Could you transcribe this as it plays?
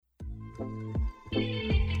You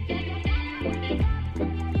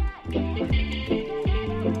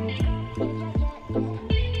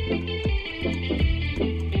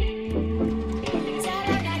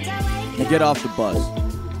get off the bus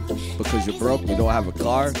because you're broke, you don't have a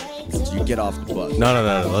car, so you get off the bus.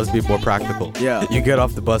 No. Let's be more practical. Yeah. You get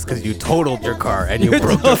off the bus because you totaled your car and you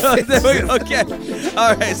broke your face. Okay.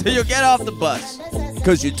 All right, so you get off the bus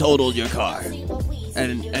because you totaled your car.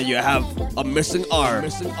 And you have a missing arm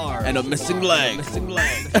and a missing leg.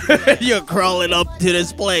 You're crawling up to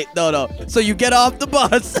this plate. No. So you get off the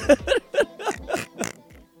bus.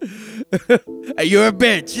 And you're a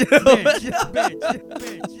bitch.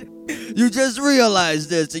 You just realized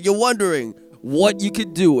this and you're wondering what you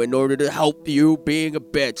could do in order to help you being a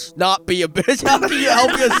bitch. Not be a bitch. How can you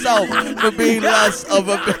help yourself from being less of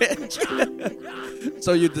a bitch?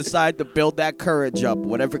 So you decide to build that courage up,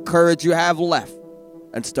 whatever courage you have left,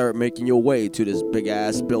 and start making your way to this big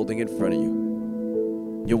ass building in front of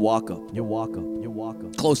you. You walk up.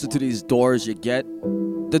 Closer to these doors you get,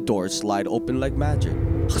 the doors slide open like magic.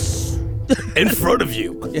 In front of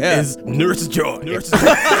you is Nurse Joy.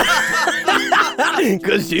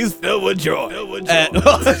 Because she's filled with joy.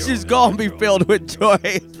 She's gonna be filled with joy.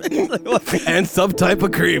 And some type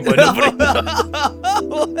of cream, but nobody knows.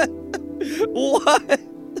 What?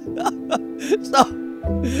 So,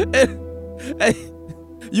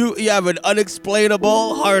 you have an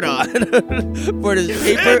unexplainable hard-on for this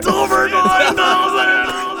paper. It's over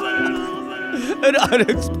 9,000! An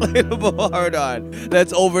unexplainable hard-on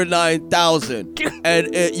that's over 9,000.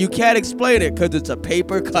 And you can't explain it because it's a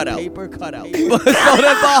paper cutout. But so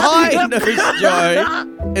that behind Nurse Joy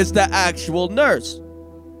is the actual nurse.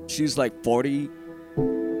 She's like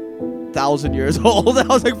 40,000 years old. I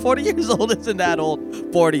was like, 40 years old isn't that old.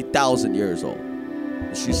 40,000 years old.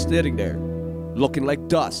 She's sitting there looking like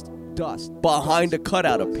dust. Behind the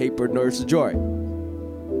cutout of paper Nurse Joy.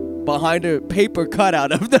 Behind a paper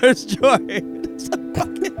cutout of Nurse Joy.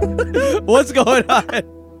 What's going on?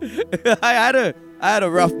 I had a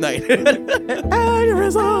rough night.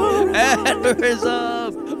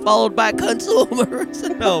 Aneurysm. Followed by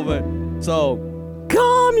consumerism. No, but so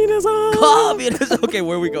communism. Okay,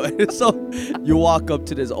 where are we going? So you walk up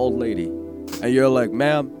to this old lady and you're like,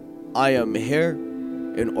 ma'am, I am here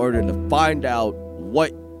in order to find out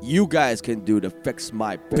what you guys can do to fix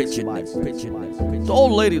my bitchiness. The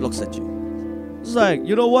old lady looks at you. It's like,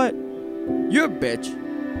 you know what? You're a bitch.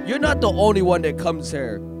 You're not the only one that comes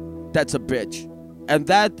here that's a bitch. And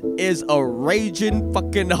that is a raging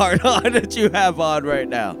fucking hard-on that you have on right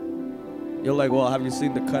now. You're like, well, have you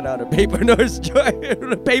seen the cutout of paper Nurse Joy?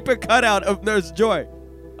 The paper cutout of Nurse Joy.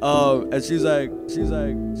 And she's like,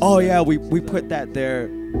 oh yeah, we put that there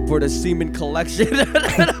for the semen collection.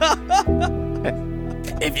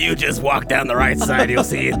 If you just walk down the right side, you'll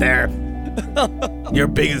see it there. Your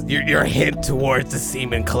hint towards the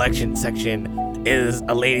semen collection section is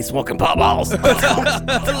a lady smoking pall balls.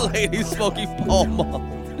 A lady smoking pall balls.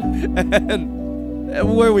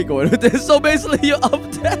 And where are we going with this? So basically, you're up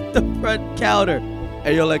at the front counter,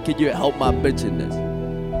 and you're like, can you help my bitch in this?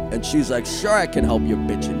 And she's like, sure, I can help your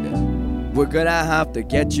bitch in this. We're gonna have to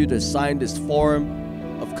get you to sign this form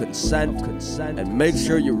of consent, and make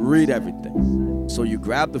sure you read everything. So you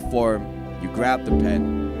grab the form, you grab the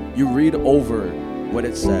pen, you read over what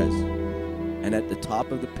it says, and at the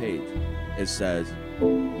top of the page, it says,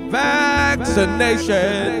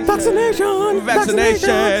 vaccination.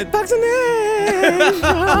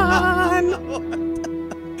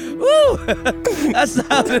 Woo! That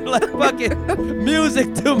sounded like fucking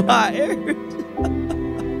music to my ears.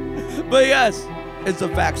 But yes, it's a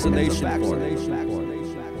vaccination form.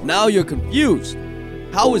 Now you're confused.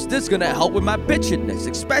 How is this gonna help with my bitchiness?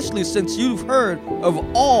 Especially since you've heard of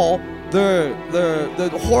all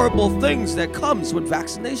the horrible things that comes with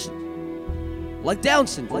vaccination. Like Down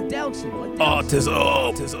syndrome.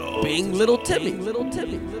 Autism. Being little Timmy.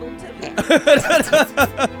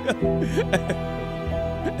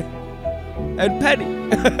 And Penny.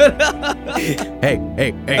 Hey.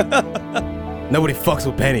 Nobody fucks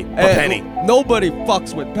with Penny. Penny. Nobody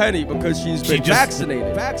fucks with Penny because she's been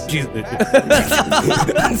vaccinated.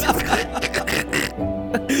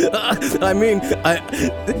 I mean, I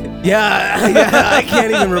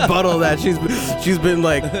can't even rebuttal that. She's been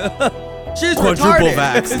like she's quadruple retarded.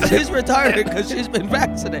 vaxxed. She's retarded because she's been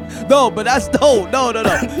vaccinated. No, but that's no. So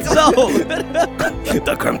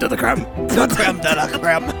the creme to the creme.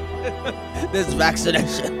 This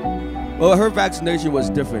vaccination. Well, her vaccination was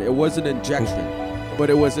different. It wasn't an injection, but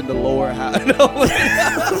it was in the lower half.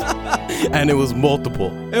 And it was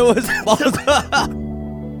multiple. It was multiple.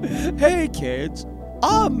 Hey kids,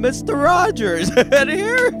 I'm Mr. Rogers, and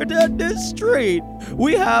here in this street,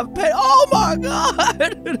 we have oh my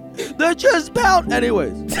God, they're just pound.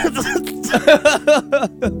 Anyways.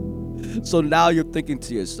 So now you're thinking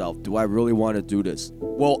to yourself, do I really want to do this?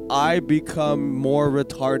 Will I become more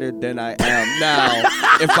retarded than I am now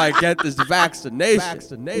if I get this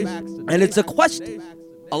vaccination? And it's a question.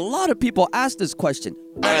 A lot of people ask this question.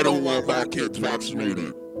 I don't want my kids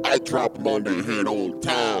vaccinated. I drop them on their head all the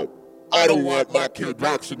time. I don't want my kid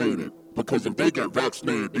vaccinated because if they get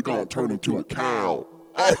vaccinated, they're going to turn into a cow.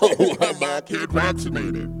 I don't want my kid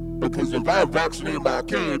vaccinated because if I vaccinate my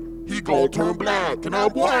kid, he gonna turn black and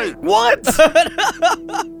I'm white. What?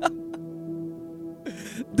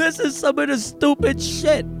 This is some of the stupid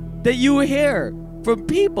shit that you hear from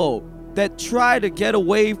people that try to get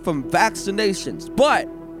away from vaccinations. But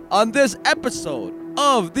on this episode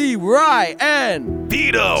of the Rye and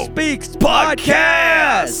Vito Speaks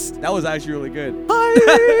Podcast. That was actually really good.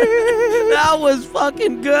 That was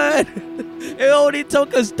fucking good. It only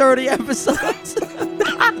took us 30 episodes.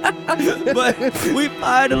 But we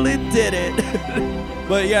finally did it.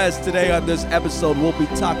 But yes, today on this episode, we'll be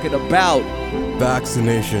talking about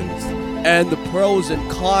vaccinations and the pros and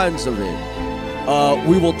cons of it.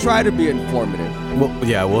 We will try to be informative. Well,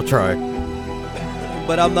 yeah, we'll try.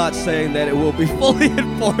 But I'm not saying that it will be fully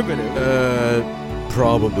informative.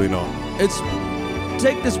 Probably not.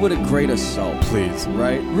 Take this with a grain of salt. Please.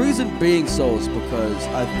 Right? Reason being so is because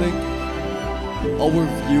I think our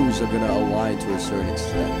views are going to align to a certain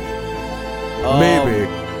extent. Maybe.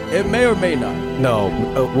 It may or may not. No,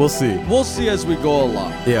 we'll see. We'll see as we go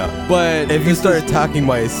along. Yeah. But if you start attacking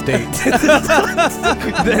my estate,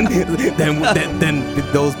 then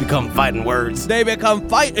those become fighting words. They become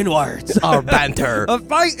fighting words. Or banter. A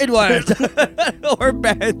fighting word. Or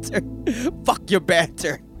banter. Fuck your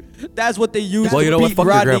banter. That's what they use well, to you know beat what? Fuck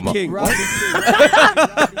Rodney your grandma. King.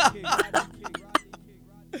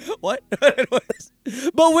 What?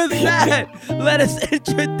 But with that, let us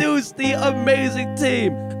introduce the amazing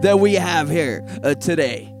team that we have here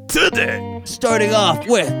today. Starting off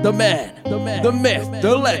with the man, the myth,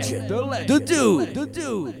 the legend, the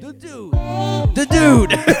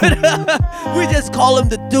dude. We just call him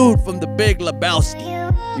the dude from The Big Lebowski.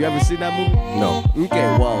 You ever seen that movie? No.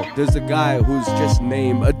 Okay, well, there's a guy who's just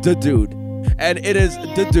named the dude. And it is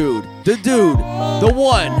the dude, the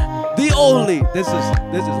one, the only. This is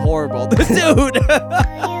horrible. The dude.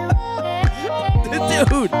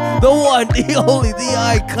 The one, the only, the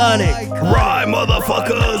iconic. Rye,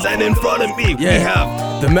 motherfuckers, and in front of me, we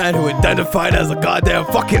have the man who identified as a goddamn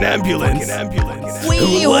fucking ambulance.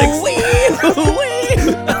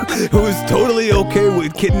 Who is totally okay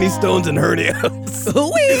with kidney stones and hernias.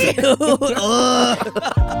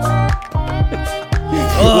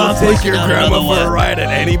 We'll take your grandma for a ride at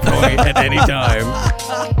any point, at any time.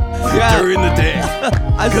 During the day.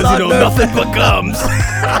 Because you know nothing but gums.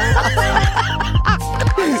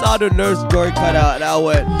 I saw the nurse door cut out and I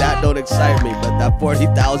went, that don't excite me, but that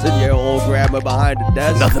 40,000-year-old grandma behind the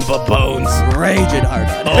desk. Nothing but bones. Raging hard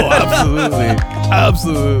on it. Oh, absolutely.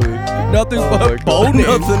 Absolutely. Nothing but boning.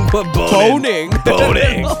 Nothing but boning.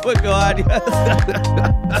 Boning. Oh my God.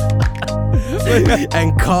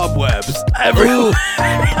 And cobwebs everywhere.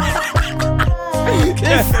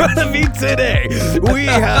 In front of me today, we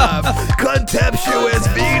have Contemptuous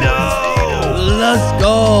Vito. Let's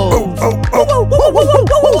go.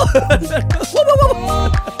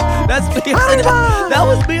 That's me. That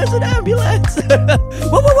was me as an ambulance.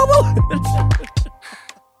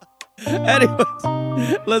 Anyways,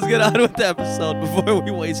 let's get on with the episode before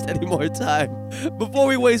we waste any more time. Before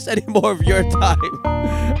we waste any more of your time.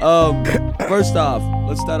 First off,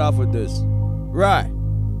 let's start off with this. Right.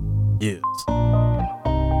 Yes.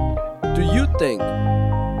 Do you think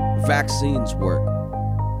vaccines work?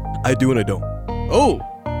 I do and I don't. Oh,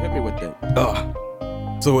 hit me with that.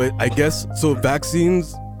 I guess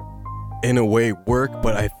vaccines in a way work,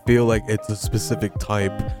 but I feel like it's a specific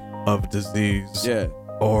type of disease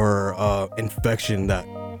or infection that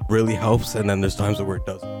really helps, and then there's times where it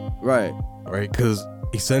doesn't. Right. Because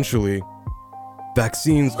essentially,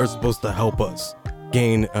 vaccines are supposed to help us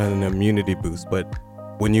gain an immunity boost, but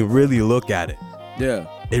when you really look at it,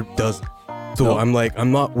 it doesn't. So I'm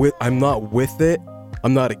not with it.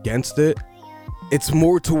 I'm not against it. It's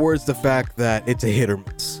more towards the fact that it's a hit or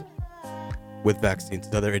miss with vaccines.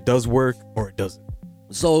 Either it does work or it doesn't.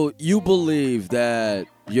 So you believe that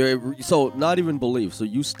not even believe, so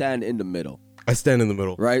you stand in the middle. I stand in the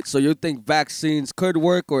middle. Right? So you think vaccines could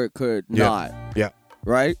work or it could not. Yeah.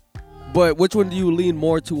 Right? But which one do you lean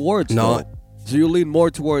more towards? Not. So you lean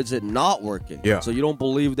more towards it not working. Yeah. So you don't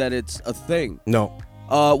believe that it's a thing. No.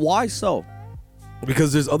 Why so?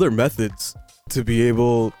 Because there's other methods to be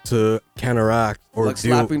able to counteract or like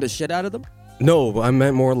slapping the shit out of them. No, I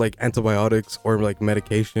meant more like antibiotics or like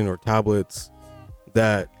medication or tablets.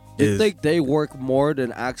 That you think they work more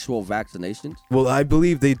than actual vaccinations? Well, I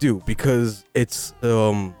believe they do because it's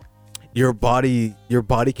your body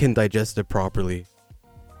can digest it properly,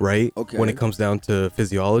 right? Okay. When it comes down to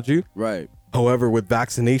physiology, right. However, with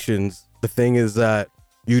vaccinations, the thing is that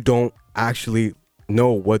you don't actually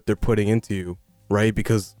know what they're putting into you, right?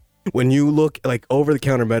 Because when you look like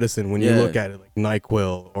over-the-counter medicine, when you look at it like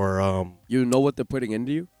NyQuil or you know what they're putting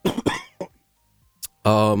into you?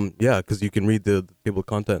 Yeah, because you can read the table of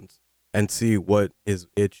contents and see what is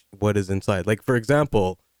inside. Like for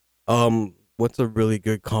example, what's a really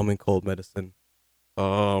good common cold medicine?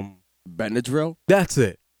 Benadryl? That's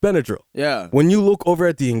it. Benadryl. Yeah. When you look over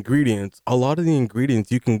at the ingredients, a lot of the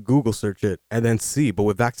ingredients you can Google search it and then see, but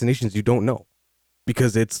with vaccinations you don't know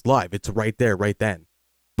because it's live. It's right there, right then.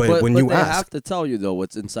 But when you they ask, have to tell you though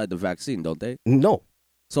what's inside the vaccine, don't they? No.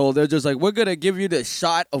 So they're just like, we're gonna give you the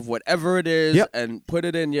shot of whatever it is and put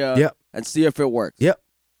it in you and see if it works. Yep.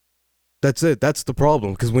 That's it. That's the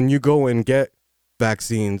problem. Because when you go and get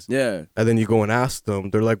vaccines, and then you go and ask them,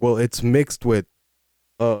 they're like, well, it's mixed with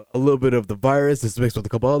a little bit of the virus. It's mixed with a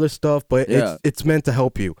couple other stuff, but it's meant to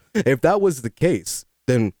help you. If that was the case,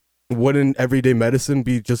 then wouldn't everyday medicine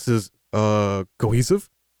be just as cohesive?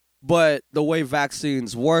 But the way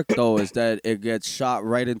vaccines work, though, is that it gets shot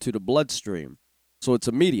right into the bloodstream. So it's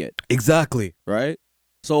immediate. Exactly. Right?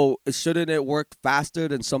 So shouldn't it work faster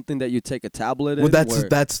than something that you take a tablet in? Well, that's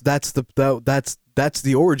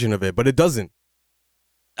the origin of it, but it doesn't.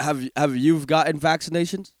 Have you gotten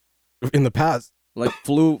vaccinations? In the past. Like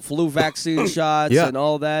flu vaccine shots and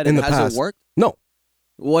all that? In the has past. It worked? No.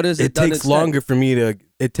 What is it? It takes longer for me to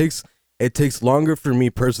it takes longer for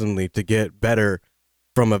me personally to get better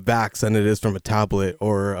from a vax than it is from a tablet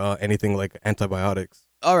or anything like antibiotics.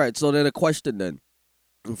 All right, so then a question then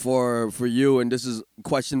for you, and this is a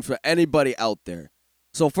question for anybody out there.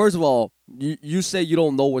 So first of all, you say you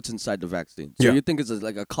don't know what's inside the vaccine. So you think it's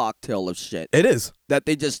like a cocktail of shit. It is. That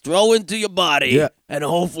they just throw into your body and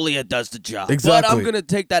hopefully it does the job. Exactly. But I'm going to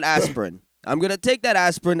take that aspirin. I'm going to take that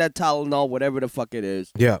aspirin, that Tylenol, whatever the fuck it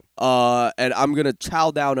is. Yeah. And I'm going to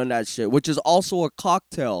chow down on that shit, which is also a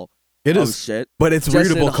cocktail. It is shit, but it's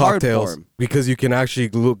readable cocktails because you can actually you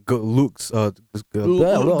can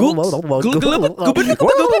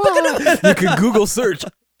Google search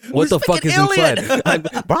what the fuck is inside.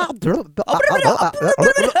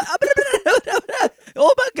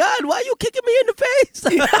 Oh my God, why are you kicking me in the face?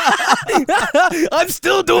 I'm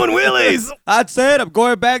still doing wheelies. That's it. I'm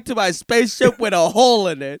going back to my spaceship with a hole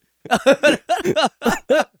in it.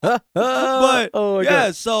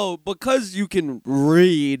 But so because you can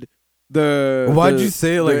read why'd you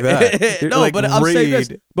say it like that? No, like, but I'm saying this.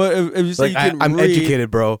 But if you say like, you can I'm read,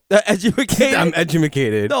 educated, bro. Educated? I'm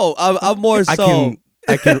educated. No, I'm more so.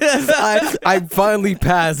 I finally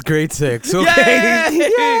passed grade 6. Okay.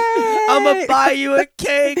 Yay! I'm gonna buy you a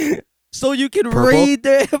cake so you can read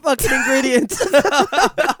the fucking ingredients.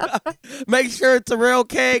 Make sure it's a real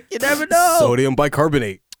cake. You never know. Sodium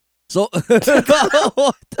bicarbonate. So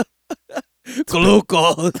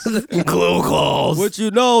glucose. Which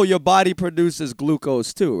your body produces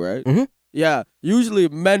glucose too, right? Mm-hmm. Yeah. Usually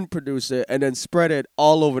men produce it and then spread it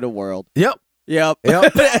all over the world. Yep. Yeah.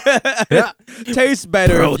 Tastes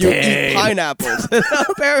better if you eat pineapples.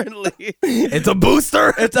 Apparently. It's a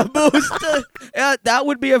booster. It's a booster. Yeah, that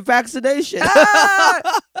would be a vaccination.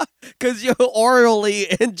 Because you're orally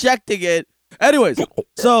injecting it. Anyways,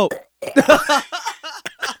 so...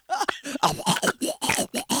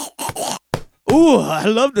 Ooh, I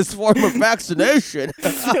love this form of vaccination.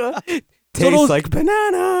 Tastes like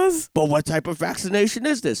bananas. But what type of vaccination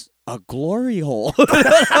is this? A glory hole.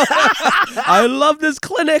 I love this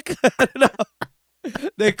clinic.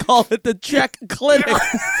 They call it the Czech Clinic.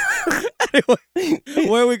 Anyway,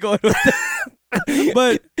 where are we going with that?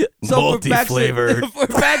 But so multi-flavored for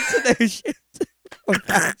vaccinations,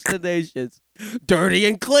 dirty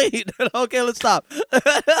and clean. Okay, let's stop.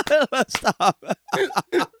 Let's stop.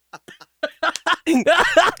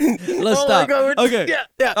 Let's stop. God, okay.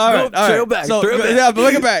 Yeah. All right. Trail back. So, trail back. Yeah,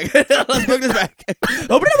 bring it back. Let's bring this back.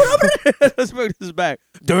 Open it. Let's bring this back.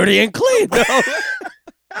 Dirty and clean. No.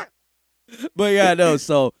 But yeah, no.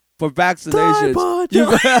 So for vaccinations,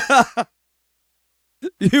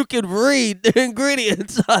 you can read the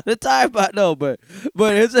ingredients on the Tide Pod. No, but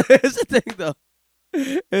here's the thing though.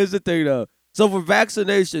 Here's the thing though. So for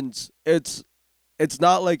vaccinations, it's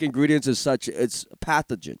not like ingredients as such. It's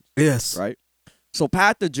pathogens. Yes. Right? So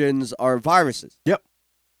pathogens are viruses. Yep.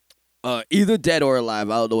 Either dead or alive.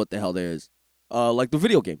 I don't know what the hell there is. like the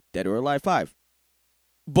video game Dead or Alive 5.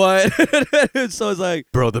 But so it's like,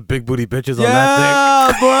 bro, the big booty bitches on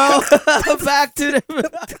that thing. Bro. Back to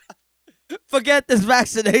the forget this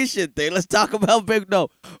vaccination thing. Let's talk about But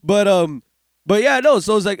yeah, no.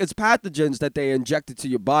 So it's like it's pathogens that they inject into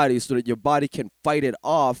your body so that your body can fight it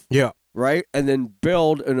off. Yeah. Right, and then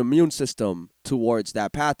build an immune system towards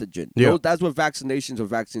that pathogen. Yeah. That's what vaccinations or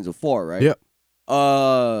vaccines are for, right? Yeah.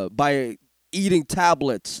 By eating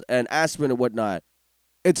tablets and aspirin and whatnot,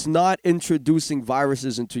 it's not introducing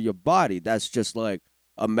viruses into your body. That's just like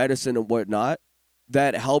a medicine and whatnot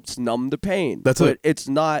that helps numb the pain. That's it. It's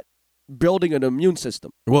not building an immune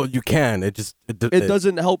system. Well, you can. It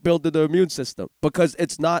doesn't help build the immune system because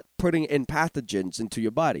it's not putting in pathogens into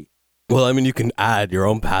your body. Well, I mean, you can add your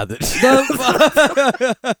own pathogen.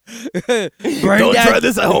 Don't try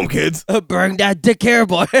this at home, kids. Bring that dick hair,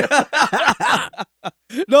 boy.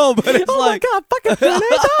 No, but it's like, oh my God,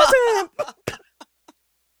 fucking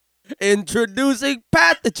introducing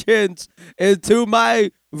pathogens into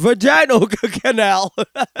my vaginal canal.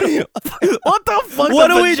 What the fuck?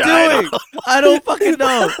 What are we doing? I don't fucking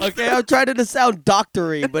know. Okay, I'm trying to sound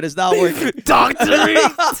doctory, but it's not working. Doctory?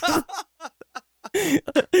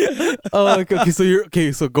 Oh, okay. So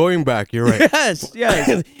So going back, you're right. Yes.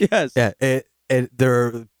 Yeah. There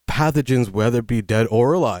are pathogens, whether it be dead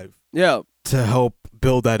or alive. Yeah. To help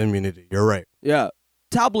build that immunity. You're right. Yeah.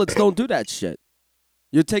 Tablets don't do that shit.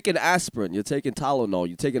 You're taking aspirin. You're taking Tylenol.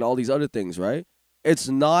 You're taking all these other things, right? It's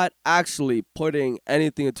not actually putting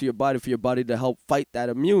anything into your body for your body to help fight that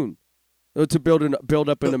immune, or to build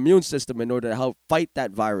up an immune system in order to help fight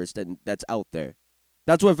that virus that's out there.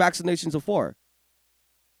 That's what vaccinations are for.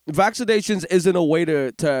 Vaccinations isn't a way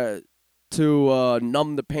to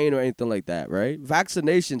numb the pain or anything like that, right?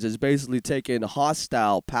 Vaccinations is basically taking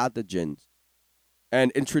hostile pathogens and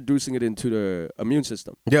introducing it into the immune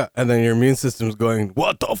system. Yeah, and then your immune system's going,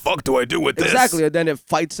 what the fuck do I do with this? Exactly, and then it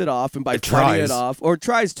fights it off, and by fighting it off, or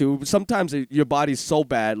tries to, sometimes your body's so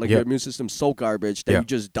bad, like your immune system's so garbage that you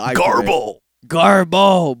just die.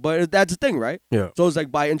 Garble, but that's the thing, right? Yeah. So it's like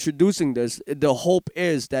by introducing this, the hope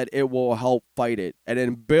is that it will help fight it and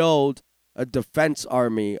then build a defense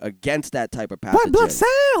army against that type of pathogen. White blood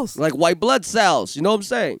cells! Like white blood cells, you know what I'm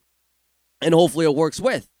saying? And hopefully it works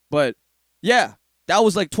with. But yeah, that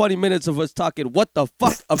was like 20 minutes of us talking what the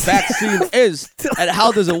fuck a vaccine is and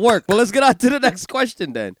how does it work. Well, let's get on to the next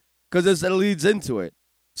question then, because it leads into it.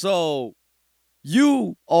 So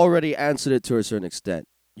you already answered it to a certain extent.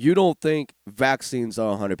 You don't think vaccines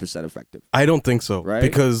are 100% effective? I don't think so. Right?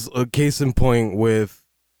 Because a case in point with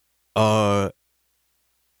when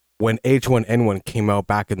H1N1 came out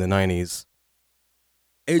back in the 90s.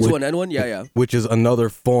 H1N1? Yeah. Which is another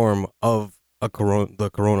form of the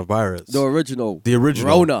coronavirus. The original.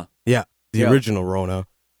 Rona. Yeah, the original Rona.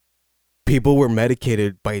 People were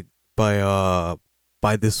medicated by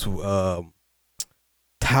this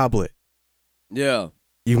tablet. Yeah.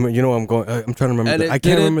 You know I'm going. I'm trying to remember. I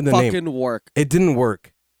can't remember the name. It didn't work. It didn't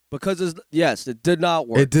work because it did not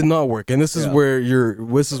work. It did not work, and this is where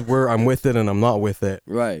This is where I'm with it and I'm not with it.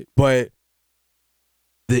 Right. But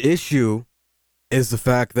the issue is the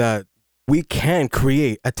fact that we can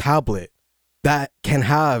create a tablet that can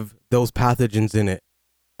have those pathogens in it,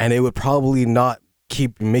 and it would probably not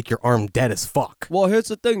make your arm dead as fuck. Well, here's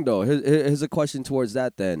the thing though. Here's a question towards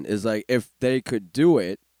that. Then is like, if they could do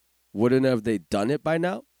it, wouldn't have they done it by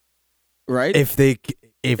now? Right? If they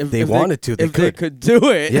wanted to, they could. If they could do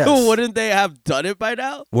it, yes. Wouldn't they have done it by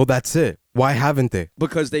now? Well, that's it. Why haven't they?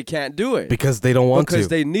 Because they can't do it. Because they don't want to. Because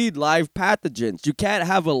they need live pathogens. You can't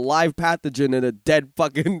have a live pathogen in a dead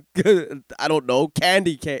fucking, I don't know,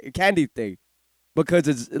 candy thing. Because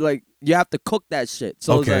it's like, you have to cook that shit.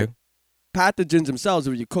 So okay. It's like, pathogens themselves,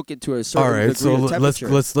 if you cook it to a certain degree of temperature.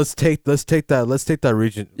 let's take that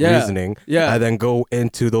reasoning, and then go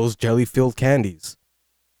into those jelly-filled candies.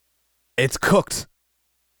 It's cooked,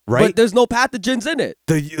 right? But there's no pathogens in it.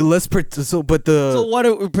 So what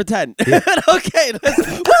do we pretend? Yeah. Okay,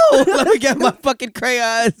 let me get my fucking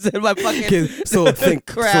crayons and my fucking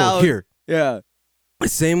crowd. So here, yeah,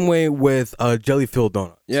 same way with jelly-filled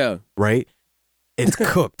donuts. Yeah, right. It's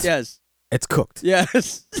cooked. Yes. It's cooked.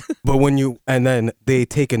 Yes. But and then they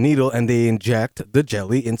take a needle and they inject the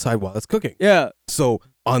jelly inside while it's cooking. Yeah. So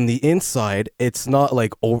on the inside, it's not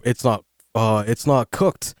like it's not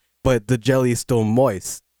cooked, but the jelly is still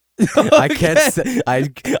moist. Okay. I can't say.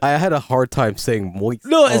 I had a hard time saying moist.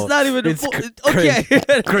 No, it's not even. It's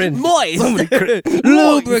cringe. Moist.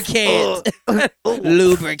 Lubricate.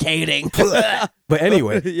 Lubricating. But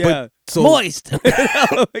anyway. Yeah. So moist.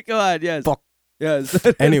 Oh my God. Yes. Fuck. Yes.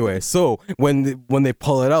 Anyway, so when they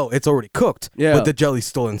pull it out, it's already cooked. Yeah. But the jelly's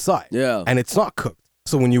still inside. Yeah. And it's not cooked.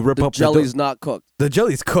 So when you rip The up jelly's not cooked. the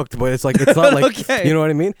jelly's cooked, but it's like it's not like Okay. you know what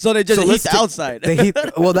I mean? So they just heat let's the outside. They heat.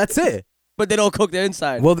 Well, that's it. But they don't cook the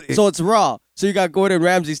inside. Well, so it's raw. So you got Gordon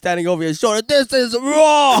Ramsay standing over your shoulder. This is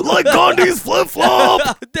raw. Like Gandhi's flip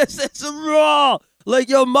flop. This is raw. Like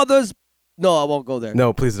your mother's. No, I won't go there.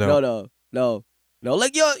 No, please don't. No.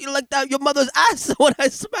 Like your mother's ass when I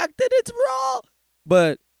smacked it. It's raw.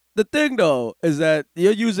 But the thing though is that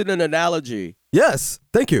you're using an analogy. Yes,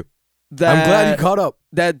 thank you. That, I'm glad you caught up.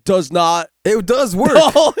 That does not. It does work.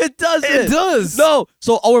 No, it doesn't. It does. No.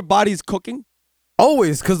 So our body's cooking.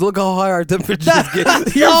 Always, because look how high our temperatures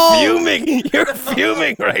get. You're fuming. You're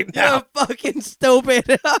fuming right now. You're fucking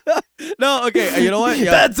stupid. No, okay. You know what?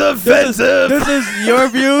 Yeah. That's offensive. This is your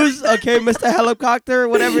views, okay, Mr. Helicopter,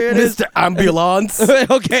 whatever it is. Mr. Ambulance.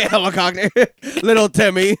 Okay, Helicopter. Little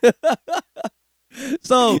Timmy.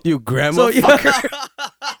 So you grandma fucker.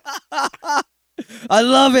 I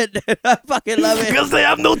love it. I fucking love it. Because they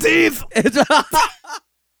have no teeth.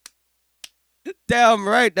 Damn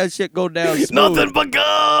right, that shit go down smooth. Nothing but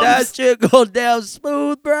gums. That shit go down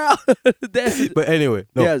smooth, bro. But anyway,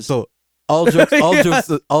 no. Yes. So all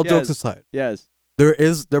jokes aside, yes,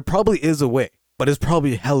 there probably is a way, but it's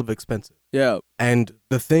probably hell of expensive. Yeah. And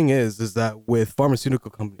the thing is that with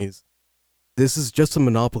pharmaceutical companies, this is just a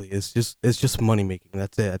monopoly. It's just money making.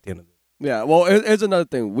 That's it at the end of the day. Yeah. Well, here's another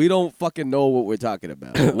thing. We don't fucking know what we're talking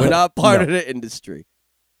about. We're not part of the industry.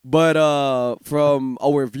 But from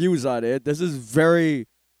our views on it, this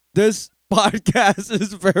podcast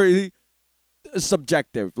is very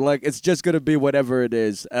subjective. Like it's just gonna be whatever it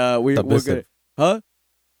is. We're gonna, huh?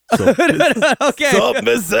 Okay.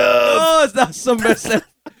 Submissive. Oh, it's not submissive.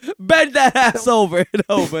 Bend that ass over.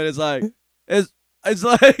 No, but it's like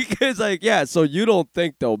yeah. So you don't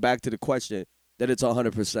think though? Back to the question that it's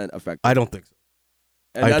 100% effective. I don't think so.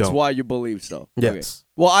 And that's why you believe so. Yes. Okay.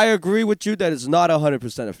 Well, I agree with you that it's not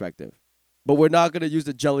 100% effective. But we're not going to use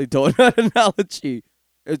the jelly donut analogy.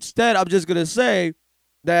 Instead, I'm just going to say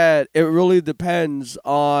that it really depends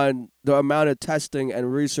on the amount of testing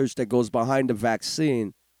and research that goes behind the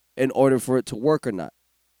vaccine in order for it to work or not.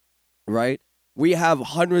 Right? We have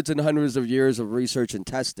hundreds and hundreds of years of research and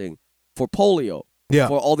testing for polio. Yeah.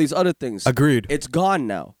 For all these other things. Agreed. It's gone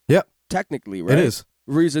now. Yep. Technically, right? It is.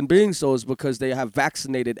 Reason being so is because they have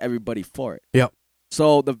vaccinated everybody for it. Yep.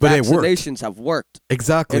 So the vaccinations have worked.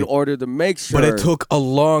 Exactly. In order to make sure. But it took a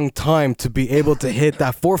long time to be able to hit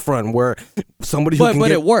that forefront where somebody who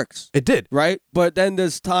But it works. It did. Right? But then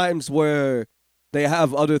there's times where they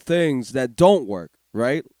have other things that don't work,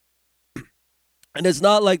 right? And it's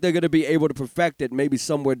not like they're going to be able to perfect it. Maybe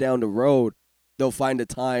somewhere down the road, they'll find the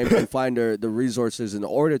time and find the resources in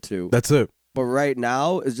order to. That's it. But right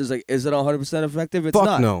now, it's just like, is it 100% effective? It's Fuck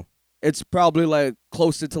not. no. It's probably like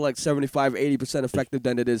closer to like 75, 80% effective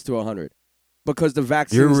than it is to 100. Because the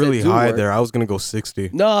vaccines You're really high work, there. I was going to go 60.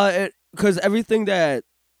 No, because everything that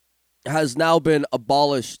has now been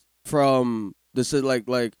abolished from this is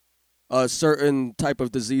like a certain type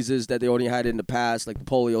of diseases that they only had in the past, like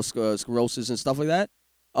polio, sclerosis, and stuff like that.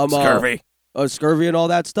 Scurvy. Scurvy and all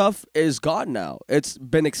that stuff is gone now. It's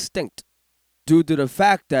been extinct due to the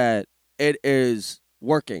fact that it is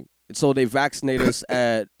working. So they vaccinate us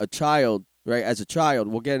at a child, right? As a child,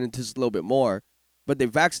 we'll get into this a little bit more, but they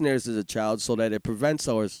vaccinate us as a child so that it prevents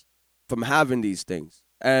us from having these things.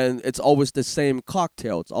 And it's always the same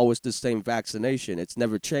cocktail. It's always the same vaccination. It's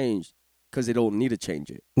never changed because they don't need to change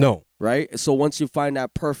it. No. Right? So once you find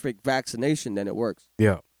that perfect vaccination, then it works.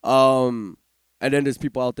 Yeah. And then there's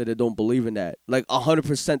people out there that don't believe in that. Like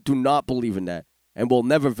 100% do not believe in that and will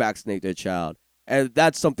never vaccinate their child. And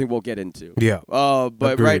that's something we'll get into. Yeah. But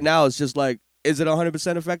Agreed. right now, it's just like, is it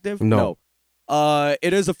 100% effective? No.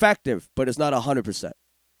 It is effective, but it's not 100%.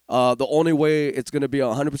 The only way it's going to be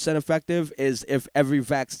 100% effective is if every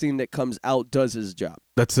vaccine that comes out does its job.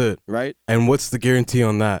 That's it. Right? And what's the guarantee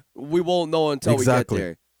on that? We won't know until we get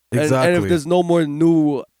there. Exactly. And if there's no more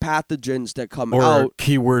new pathogens that come or out.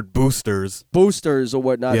 Keyword boosters. Boosters or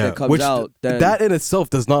whatnot that comes out. Then that in itself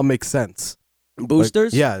does not make sense.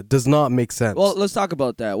 Boosters? It does not make sense. Well, let's talk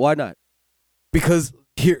about that. Why not? Because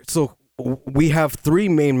we have three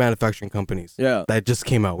main manufacturing companies that just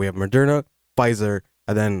came out. We have Moderna, Pfizer,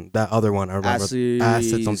 and then that other one. I remember.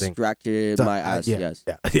 Acid something. Extracted my ass, yes.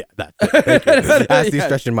 Yeah, that. Thank you. Acid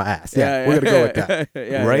stretching my ass. Yeah, we're going to go with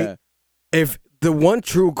that. Right? Yeah. If the one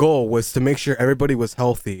true goal was to make sure everybody was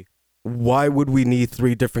healthy, why would we need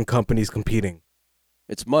three different companies competing?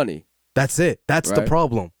 It's money. That's it. That's the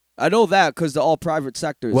problem. I know that because they're all private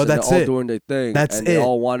sectors. Well, and that's they're all it. doing their thing. That's and it. They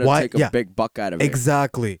all want to take a big buck out of it.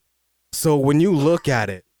 Exactly. So when you look at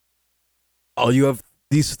it, you have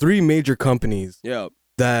these 3 major companies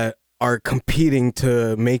that are competing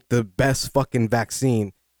to make the best fucking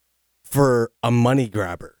vaccine for a money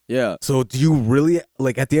grabber. Yeah. So do you really,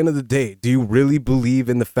 like, at the end of the day, do you really believe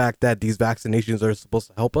in the fact that these vaccinations are supposed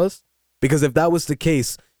to help us? Because if that was the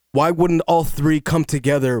case, why wouldn't all 3 come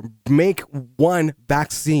together, make one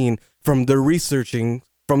vaccine from the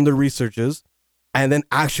researchers, and then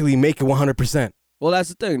actually make it 100%? Well, that's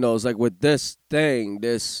the thing, though. It's like with this thing,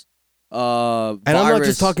 this and virus, I'm not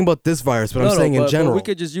just talking about this virus, but I'm saying in general. But we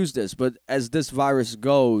could just use this. But as this virus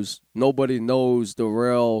goes, nobody knows the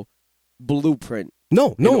real blueprint. No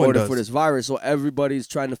one order does. For this virus, so everybody's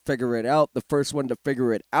trying to figure it out. The first one to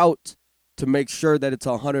figure it out to make sure that it's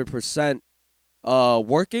 100%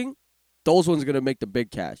 working, those ones are gonna make the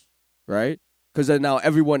big cash, right? Because then now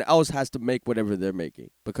everyone else has to make whatever they're making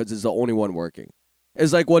because it's the only one working.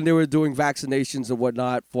 It's like when they were doing vaccinations and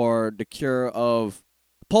whatnot for the cure of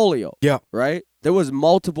polio. Yeah. Right? There was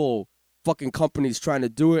multiple fucking companies trying to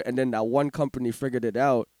do it, and then that one company figured it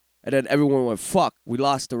out, and then everyone went, fuck, we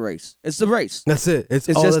lost the race. It's the race. That's it. It's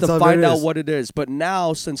just to find out what it is. But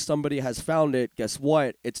now, since somebody has found it, guess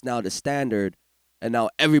what? It's now the standard, and now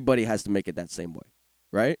everybody has to make it that same way.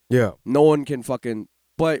 Right? Yeah. No one can fucking...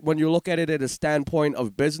 But when you look at it at a standpoint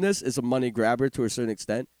of business, it's a money grabber to a certain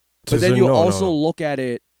extent. But then you also look at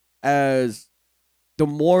it as the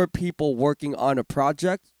more people working on a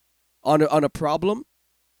project, on a problem,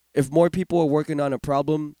 if more people are working on a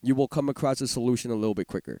problem, you will come across a solution a little bit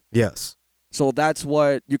quicker. Yes. So that's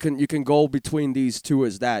what you can go between these two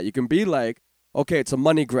as that. You can be like, okay, it's a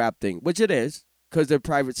money grab thing, which it is, because they're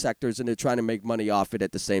private sectors and they're trying to make money off it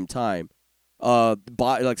at the same time.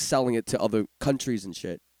 Like selling it to other countries and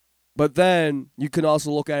shit. But then you can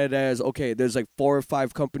also look at it as, okay, there's like 4 or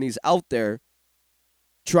 5 companies out there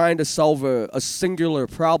trying to solve a singular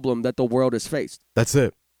problem that the world has faced. That's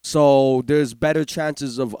it. So there's better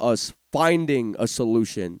chances of us finding a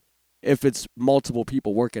solution if it's multiple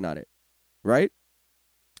people working on it, right?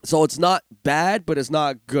 So it's not bad, but it's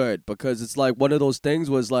not good, because it's like one of those things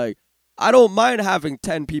was like, I don't mind having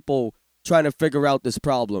 10 people trying to figure out this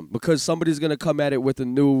problem, because somebody's going to come at it with a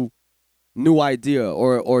new idea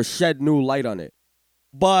or shed new light on it.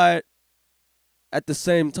 But at the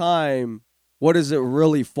same time, what is it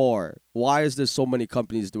really for? Why is there so many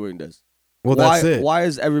companies doing this? Well, that's it. Why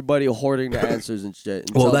is everybody hoarding the answers and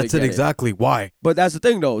shit? Well, that's it exactly. Why? But that's the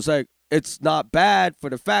thing, though. It's like, it's not bad for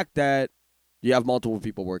the fact that you have multiple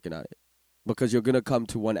people working on it, because you're going to come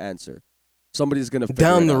to one answer. Somebody's going to figure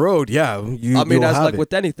down it the out. road, yeah. I mean, that's like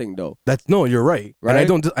with anything, though. You're right. Right?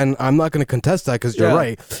 And I'm not going to contest that, because you're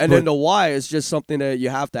right. And then the why is just something that you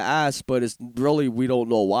have to ask, but it's really, we don't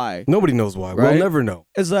know why. Nobody knows why. Right? We'll never know.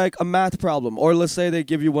 It's like a math problem. Or let's say they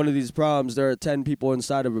give you one of these problems. There are 10 people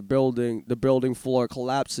inside of a building. The building floor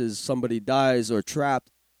collapses. Somebody dies or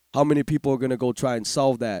trapped. How many people are going to go try and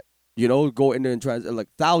solve that? You know, go in there and try. Like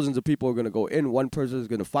thousands of people are going to go in. One person is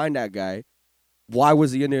going to find that guy. Why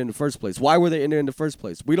was he in there in the first place? Why were they in there in the first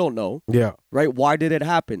place? We don't know. Yeah. Right? Why did it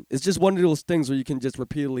happen? It's just one of those things where you can just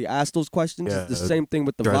repeatedly ask those questions. Yeah, it's the same thing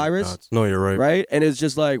with the virus. No, you're right. Right? And it's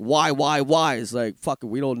just like, why? It's like, fuck it,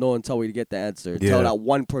 we don't know until we get the answer. Until that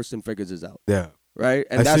one person figures this out. Yeah. Right?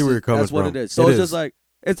 And I see where you're coming that's what from. it is. So it's just like,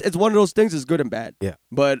 it's one of those things that's good and bad. Yeah.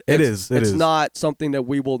 But it's not something that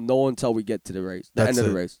we will know until we get to the race, the end of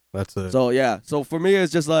the race. That's it. So, yeah. So for me,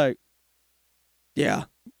 it's just like, yeah.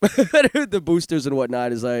 The boosters and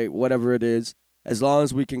whatnot is like, whatever it is, as long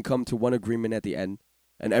as we can come to one agreement at the end,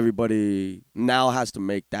 and everybody now has to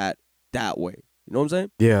make that way. You know what I'm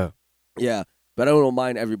saying? Yeah. Yeah. But I don't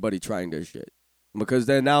mind everybody trying their shit, because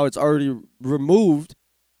then now it's already removed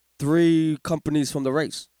 3 companies from the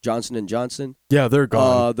race. Johnson & Johnson. Yeah, they're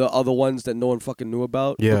gone. The other ones that no one fucking knew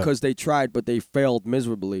about. Yeah. Because they tried, but they failed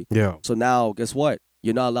miserably. Yeah. So now, guess what?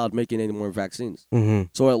 You're not allowed making any more vaccines. Mm-hmm.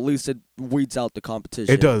 So at least it weeds out the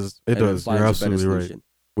competition. It does. It does. You're absolutely right.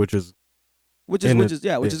 Which is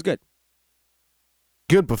good.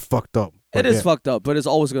 Good, but fucked up. It is fucked up, but it's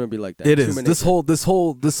always going to be like that. It is. This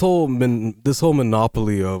whole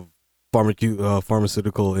monopoly of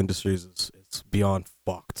pharmaceutical industries is beyond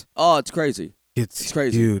fucked. Oh, it's crazy. It's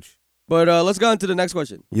crazy. Huge. But let's go on to the next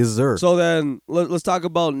question. Yes, sir. So then let's talk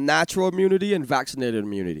about natural immunity and vaccinated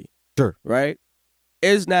immunity. Sure. Right?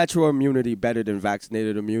 Is natural immunity better than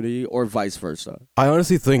vaccinated immunity, or vice versa? I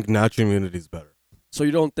honestly think natural immunity is better. So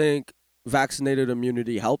you don't think vaccinated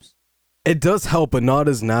immunity helps? It does help, but not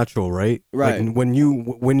as natural, right? Right. Like when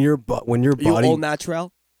your body. You all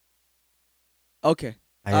natural? Okay.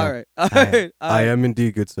 All right. I am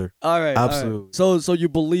indeed, good sir. All right. Absolutely. All right. So you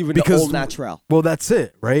believe in the old natural? Well, that's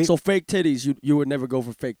it, right? So fake titties, you would never go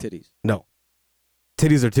for fake titties. No.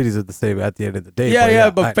 Titties are titties at the end of the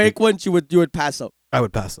day. But fake ones you would pass up. I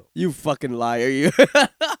would pass up. You fucking liar, you.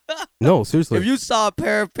 No, seriously. If you saw a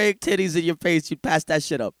pair of fake titties in your face, you'd pass that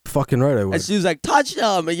shit up. Fucking right, I would. And she was like, touch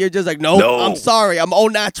them. And you're just like, no, I'm sorry. I'm au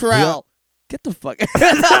naturel. Yeah. Get the fuck.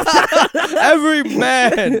 Every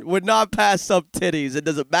man would not pass up titties. It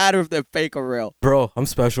doesn't matter if they're fake or real. Bro, I'm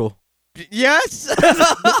special. Yes.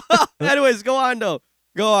 Anyways, go on, though.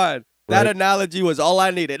 Go on. That analogy was all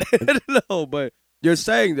I needed. No, but you're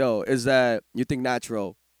saying, though, is that you think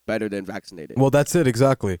natural better than vaccinated. Well, that's it,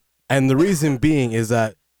 exactly. And the reason being is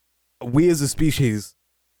that we as a species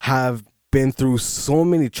have been through so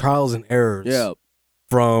many trials and errors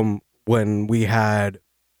from when we had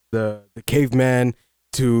the caveman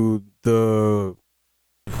to the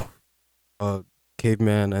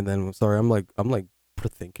caveman, and then I'm like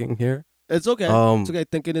thinking here. It's okay. It's okay.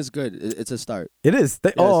 Thinking is good. It's a start. It is.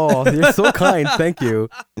 Yes. Oh, you're so kind. Thank you.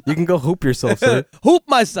 You can go hoop yourself, sir. Hoop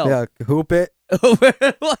myself. Yeah, hoop it.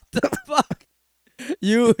 What the fuck?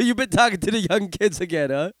 You've been talking to the young kids again,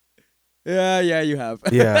 huh? Yeah, you have.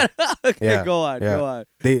 Yeah. Okay, yeah. Go on.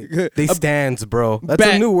 They stands, bro. That's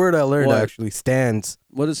a new word I learned, actually. Stands.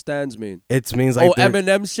 What does stands mean? It means like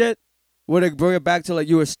Eminem shit? Would it bring it back to like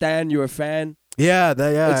you were a stan, you were a fan? Yeah,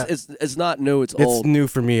 It's not new, it's old. It's new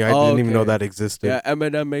for me. I didn't even know that existed. Yeah,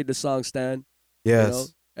 Eminem made the song Stan. Yes. You know?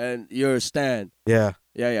 And you're a stan. Yeah.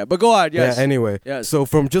 Yeah. But go on, yes. Yeah, anyway. Yes. So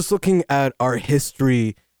from just looking at our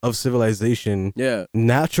history of civilization,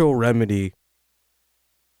 natural remedy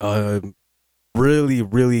really,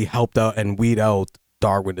 really helped out and weed out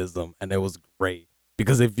Darwinism, and it was great.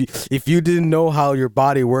 Because if you didn't know how your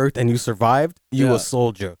body worked and you survived, you a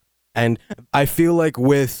soldier. And I feel like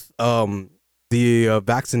with the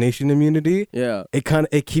vaccination immunity,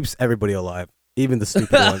 it keeps everybody alive, even the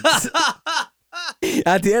stupid ones.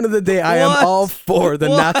 At the end of the day, I am all for the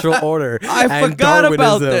natural order. I forgot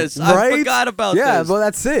about this. Right? I forgot about this. Yeah, well,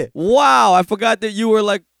 that's it. Wow, I forgot that you were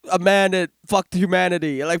like a man that fucked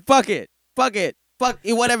humanity. You're like, fuck it,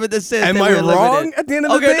 whatever this is. Am I wrong at the end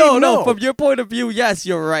of the day? Okay, no. From your point of view, yes,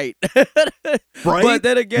 you're right. Right? But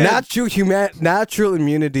then again, natural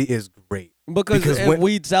immunity is great. Because it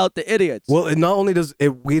weeds out the idiots. Well, it not only does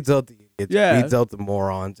it weeds out the idiots, it weeds out the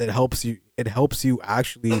morons. It helps you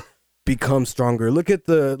actually become stronger. Look at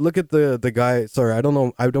the guy. Sorry, I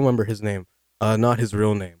don't remember his name. Not his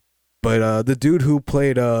real name, but the dude who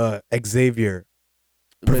played Xavier,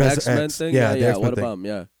 Professor X. Thing? Yeah. What about him?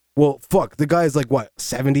 Yeah. Well, fuck. The guy's like what,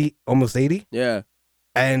 70, almost 80. Yeah.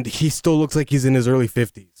 And he still looks like he's in his early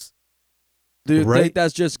 50s. Do you think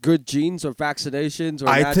that's just good genes or vaccinations or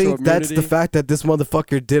I think immunity? That's the fact that this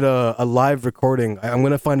motherfucker did a live recording. I'm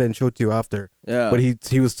gonna find it and show it to you after. Yeah. But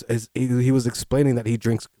he was explaining that he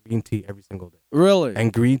drinks green tea every single day. Really?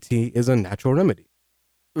 And green tea is a natural remedy.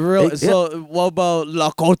 Really? So what about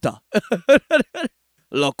Lakota?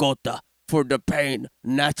 Lakota for the pain,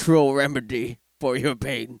 natural remedy for your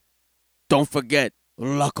pain. Don't forget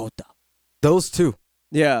Lakota. Those two.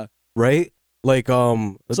 Yeah. Right? Like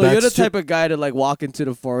So you're the type of guy to like walk into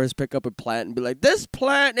the forest, pick up a plant, and be like, "This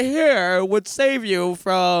plant here would save you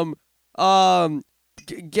from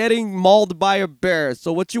getting mauled by a bear.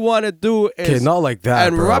 So what you want to do is not like that,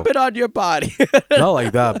 and bro. rub it on your body." Not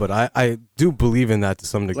like that, but I do believe in that to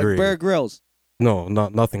some degree. Like Bear Grylls. No,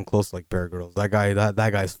 nothing close like Bear Grylls. That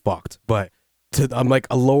guy's fucked. But I'm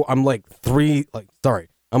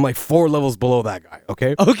like 4 levels below that guy.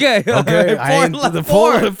 Okay. Okay.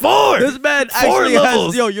 Four. This man actually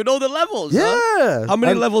has. You know the levels. Yeah. Huh? How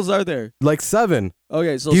many levels are there? Like 7.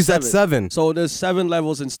 Okay, so he's 7. at 7. So there's 7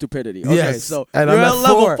 levels in stupidity. Okay, yes. So and you're I'm at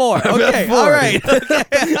level 4. I'm okay, at 4. all right.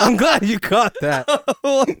 Okay. I'm glad you caught that.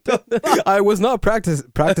 What the fuck? I was not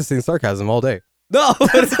practicing sarcasm all day. No,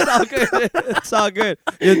 it's all good. It's all good.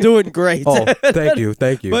 You're doing great. Oh, thank you.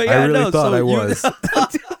 But yeah, I really thought I was.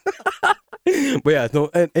 But yeah, no.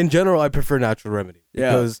 In general, I prefer natural remedy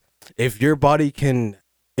because if your body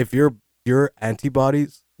if your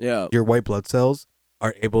antibodies, your white blood cells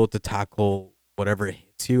are able to tackle whatever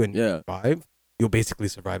hits you and survive, you'll basically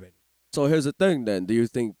survive it. So here's the thing. Then, do you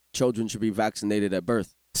think children should be vaccinated at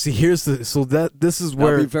birth? See, this is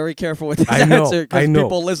where be very careful with this answer because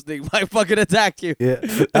people listening might fucking attack you.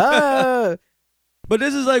 Yeah. But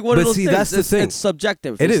this is like one of those things. That's the thing. It's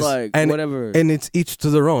subjective. It's is like whatever. And it's each to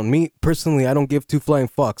their own. Me personally, I don't give 2 flying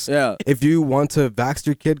fucks. Yeah. If you want to vax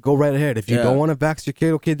your kid, go right ahead. If you don't want to vax your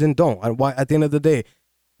kid, okay, then don't. At the end of the day,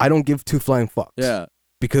 I don't give 2 flying fucks. Yeah.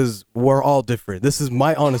 Because we're all different. This is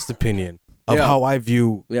my honest opinion of how I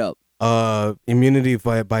view immunity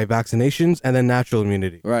by vaccinations and then natural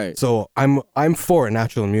immunity. Right. So I'm for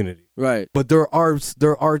natural immunity. Right. But there are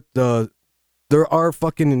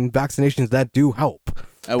fucking vaccinations that do help.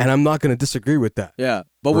 And I'm not going to disagree with that. Yeah.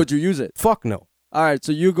 But would you use it? Fuck no. All right.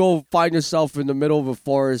 So you go find yourself in the middle of a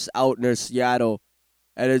forest out near Seattle,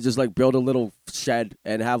 and then just like build a little shed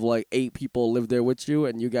and have like 8 people live there with you,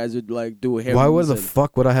 and you guys would like do hymns. Why the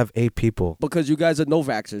fuck would I have 8 people? Because you guys are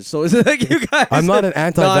no-vaxxers. So it's like you guys. I'm not an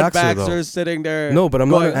anti-vaxxer though. Non-vaxxers sitting there. No, but I'm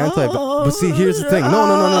not an anti-vaxxer. But see, here's the thing.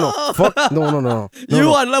 No. Fuck. No.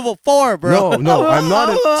 You on level 4, bro. No. I'm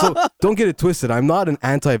not. So don't get it twisted. I'm not an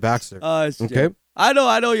anti-vaxxer. Okay. I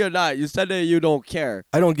know you're not. You said that you don't care.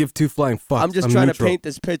 I don't give 2 flying fucks. I'm just trying to paint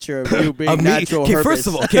this picture of you being natural herpes. First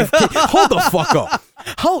of all, hold the fuck up.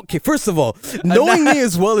 First of all, knowing me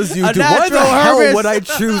as well as you do, why the hell would I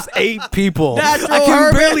choose 8 people? I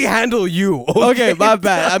can barely handle you. Okay, my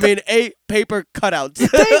bad. I mean 8 paper cutouts.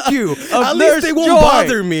 Thank you. At least they won't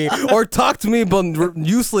bother me or talk to me about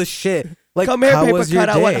useless shit. Like, come here, how paper was your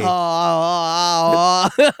cutout.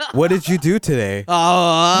 day? What did you do today?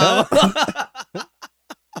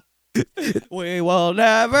 We will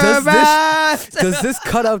never does this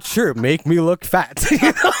cutout shirt make me look fat?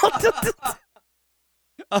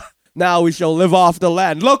 Now we shall live off the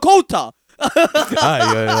land. Lakota!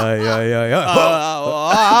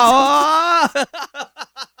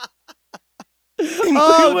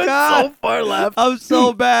 Oh, God. So far left. I'm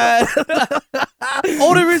so bad.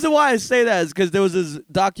 Only reason why I say that is because there was this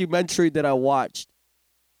documentary that I watched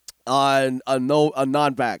on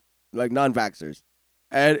non-vaxxers.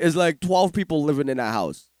 And it's like 12 people living in a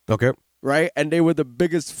house. Okay. Right? And they were the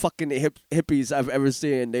biggest fucking hippies I've ever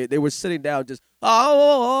seen. They were sitting down just,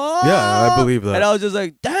 yeah, I believe that. And I was just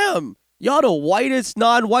like, damn, y'all the whitest,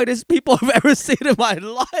 non-whitest people I've ever seen in my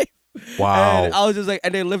life. Wow. And I was just like,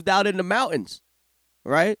 and they lived out in the mountains,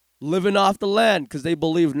 right? Living off the land because they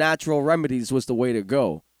believed natural remedies was the way to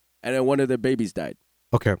go. And then one of their babies died.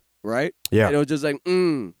 Okay. Right? Yeah. And it was just like,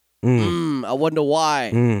 I wonder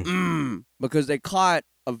why. Because they caught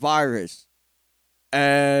a virus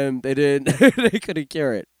and they couldn't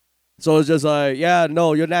cure it. So it's just like, yeah,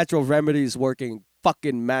 no, your natural remedy is working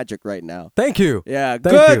fucking magic right now. Thank you. Yeah,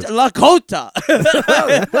 good Lakota.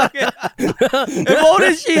 If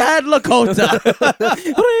only she had Lakota.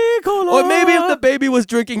 Or maybe if the baby was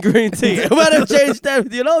drinking green tea, it might have changed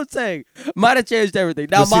everything. You know what I'm saying? Might have changed everything.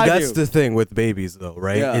 Now, see, that's the thing with babies, though,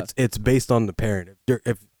 right? Yeah. It's based on the parent.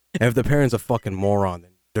 If the parent's a fucking moron,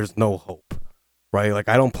 then there's no hope, right? Like,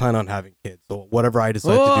 I don't plan on having kids, so whatever I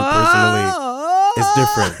decide to do personally is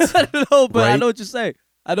different. I know, but right? I know what you're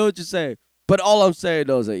saying. But all I'm saying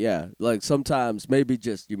though is that, yeah, like sometimes maybe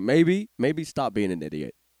stop being an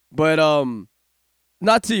idiot. But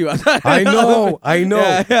not to you. I know.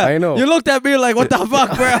 Yeah. I know. You looked at me like, what the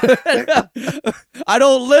fuck, bro? I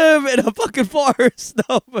don't live in a fucking forest.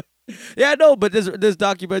 No, but this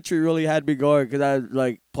documentary really had me going because I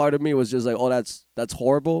like part of me was just like, oh, that's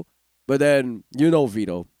horrible. But then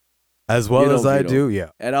Vito. As well as I do, yeah.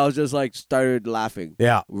 And I was just like, started laughing.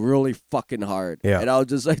 Yeah. Really fucking hard. Yeah. And I was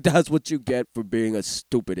just like, that's what you get for being a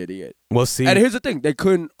stupid idiot. Well, see. And here's the thing. They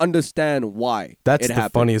couldn't understand why That's it the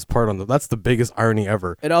happened. funniest part that's the biggest irony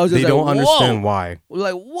ever. And I was just they don't understand why. We're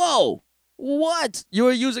like, whoa, what? You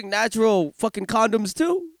were using natural fucking condoms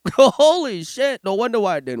too? Holy shit. No wonder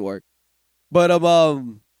why it didn't work. But,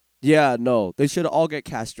 yeah, no. They should all get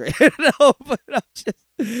castrated. No, but I'm just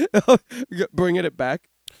bringing it back.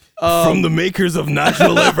 From the makers of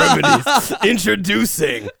natural remedies,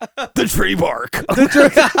 introducing the tree bark.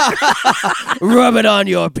 Rub it on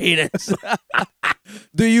your penis.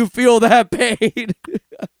 Do you feel that pain?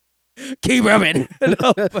 Keep rubbing.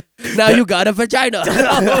 No, now you got a vagina.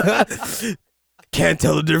 Can't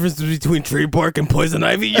tell the difference between tree bark and poison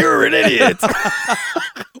ivy? You're an idiot.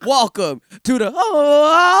 Welcome to the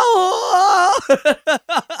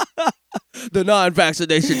the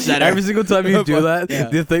non-vaccination center. Every single time you do that,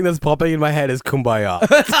 the thing that's popping in my head is kumbaya.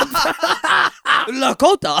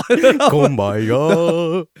 Lakota.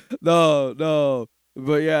 Kumbaya. No.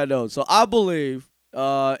 But yeah, no. So I believe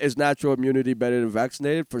is natural immunity better than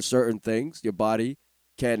vaccinated for certain things? Your body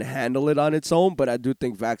can handle it on its own, but I do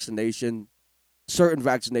think certain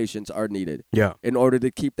vaccinations are needed. Yeah. In order to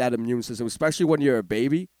keep that immune system, especially when you're a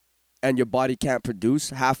baby and your body can't produce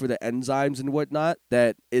half of the enzymes and whatnot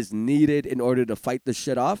that is needed in order to fight the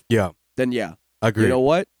shit off. Yeah. Then yeah. Agreed. You know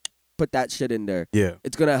what? Put that shit in there. Yeah.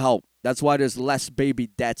 It's going to help. That's why there's less baby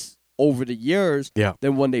deaths over the years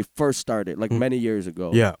than when they first started, like many years ago.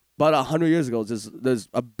 Yeah. About 100 years ago, there's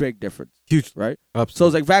a big difference. Huge. Right? Absolutely. So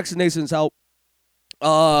it's like vaccinations help.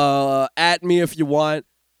 At me if you want.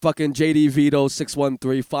 Fucking JD Vito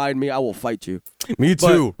 613. Find me. I will fight you. Me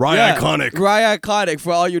too. Rye Iconic. Rye Iconic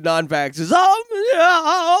for all you non-vaxxers.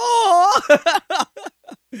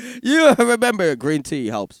 You remember green tea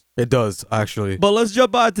helps. It does, actually. But let's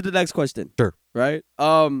jump on to the next question. Sure. Right?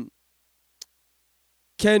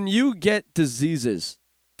 Can you get diseases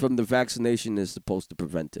from the vaccination is supposed to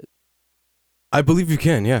prevent it? I believe you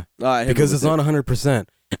can, yeah. Because it's not 100%.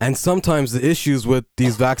 And sometimes the issues with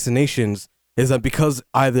these vaccinations is that because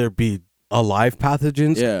either be alive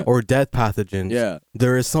pathogens or dead pathogens,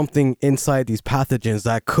 there is something inside these pathogens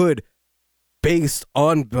that could, based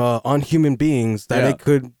on human beings, that it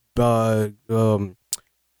could go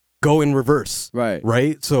in reverse.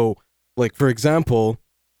 Right? So, like, for example,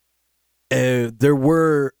 there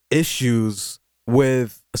were issues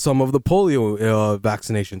with some of the polio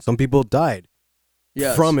vaccinations. Some people died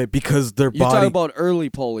from it because their body... You're talking about early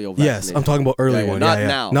polio vaccination. Yes, I'm talking about early one. Not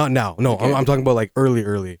now. Not now. No, okay. I'm talking about like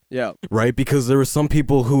early. Yeah. Right? Because there were some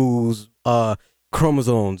people whose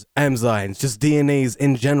chromosomes, enzymes, just DNAs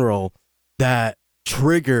in general that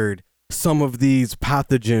triggered some of these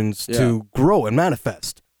pathogens to grow and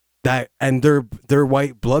manifest. And their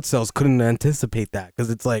white blood cells couldn't anticipate that because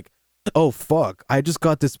it's like, oh fuck, I just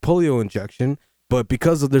got this polio injection, but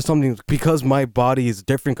because my body is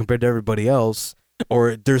different compared to everybody else,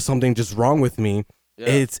 or there's something just wrong with me,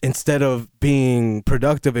 it's instead of being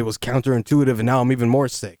productive, it was counterintuitive, and now I'm even more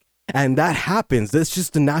sick. And that happens. That's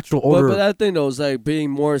just the natural order. But that thing though is like being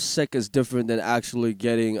more sick is different than actually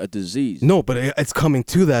getting a disease. No, but it's coming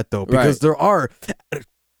to that though, because there are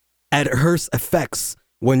adverse effects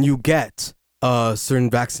when you get certain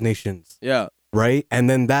vaccinations. Yeah. Right? And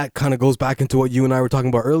then that kind of goes back into what you and I were talking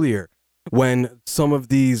about earlier. When some of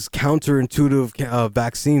these counterintuitive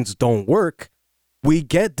vaccines don't work, we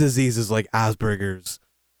get diseases like Asperger's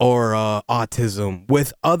or autism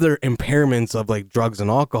with other impairments of like drugs and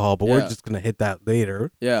alcohol, but we're just going to hit that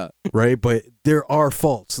later. Yeah. Right? But there are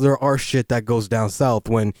faults. There are shit that goes down south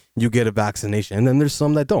when you get a vaccination, and then there's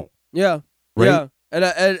some that don't. Yeah. Right? Yeah.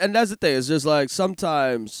 And that's the thing. It's just like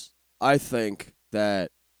sometimes I think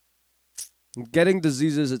that getting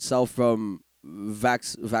diseases itself from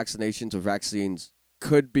vaccinations or vaccines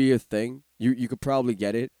could be a thing. You could probably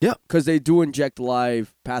get it. Yeah. Because they do inject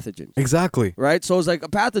live pathogens. Exactly. Right? So it's like a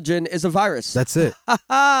pathogen is a virus. That's it.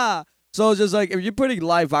 So it's just like if you're putting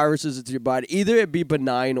live viruses into your body, either it be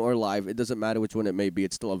benign or live. It doesn't matter which one it may be.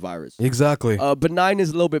 It's still a virus. Exactly. Benign is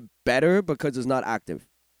a little bit better because it's not active.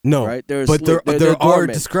 No, right? There are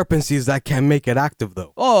discrepancies that can make it active,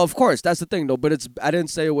 though. Oh, of course. That's the thing, though. But I didn't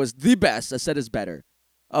say it was the best. I said it's better.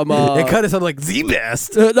 It kind of sounded like the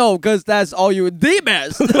best. No, because that's all you... The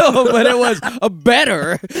best. No, but it was a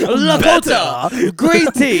better Lakota green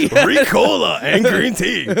tea. Ricola and green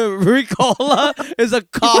tea. Ricola is a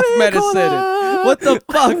cough medicine. What the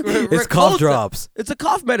fuck? It's cough drops. It's a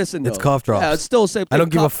cough medicine, though. It's cough drops. Yeah, it's still the same thing. I don't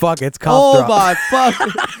give a fuck. It's cough drops. Oh, my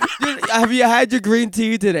fuck. Have you had your green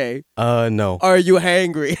tea today? No. Are you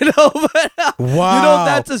hangry? Wow. You know,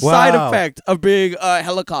 that's a side effect of being a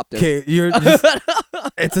helicopter. Okay,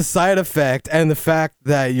 it's a side effect, and the fact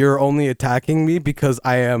that you're only attacking me because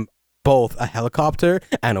I am both a helicopter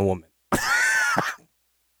and a woman.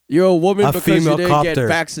 You're a woman because you didn't get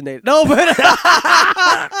vaccinated. No, but...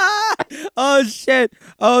 Oh, shit.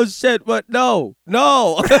 But no.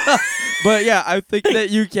 But yeah, I think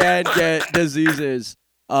that you can get diseases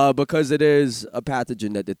because it is a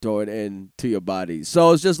pathogen that they're throwing into your body.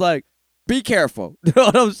 So it's just like, be careful. You know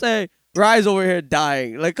what I'm saying? Rye's over here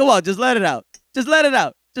dying. Like, come on, just let it out.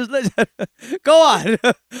 Go on.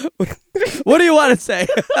 What do you want to say?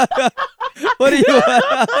 What do you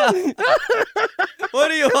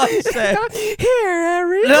want to say? Here,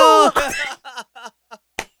 Harry. No.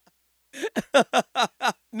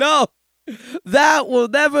 No. That will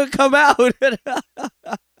never come out.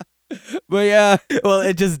 But yeah. Well,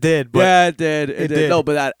 it just did. But yeah, it did. It did. No,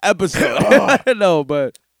 but that episode. No,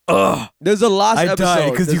 but there's a lost episode. I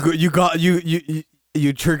died because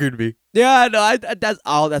you triggered me. Yeah, no, that's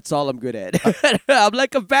all I'm good at. I'm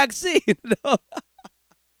like a vaccine. No.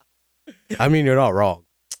 I mean, you're not wrong.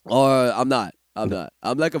 Or I'm not. I'm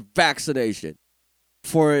like a vaccination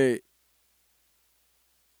for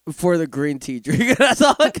the green tea drink. That's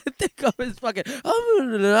all I can think of is fucking.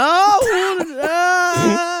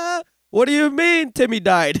 What do you mean Timmy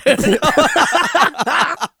died?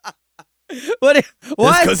 What?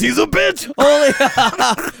 Because he's a bitch. Holy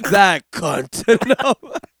that cunt. No.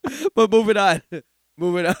 But moving on.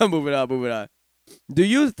 Do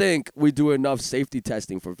you think we do enough safety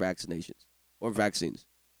testing for vaccinations or vaccines?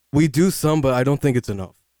 We do some, but I don't think it's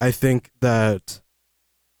enough. I think that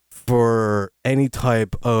for any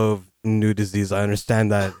type of new disease. I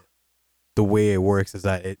understand that the way it works is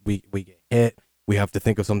that we get hit. We have to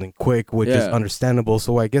think of something quick, which is understandable.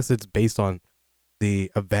 So I guess it's based on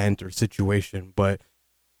the event or situation,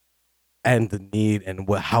 and the need and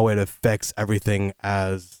how it affects everything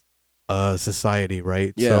as a society,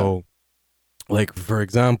 right? Yeah. So, like, for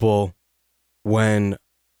example, when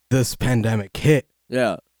this pandemic hit,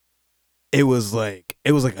 it was like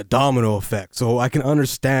a domino effect. So I can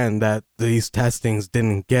understand that these testings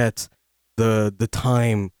didn't get the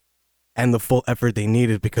time and the full effort they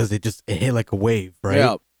needed because it hit like a wave, right?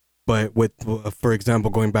 Yeah. But with, for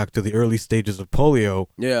example, going back to the early stages of polio,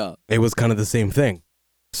 it was kind of the same thing.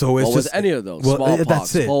 So it's was any of those? Well, Smallpox,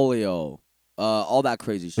 that's it. polio, all that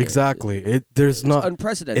crazy shit. Exactly. It's not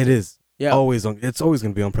unprecedented. It is. Yeah. It's always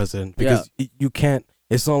going to be unprecedented because you can't.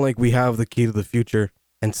 It's not like we have the key to the future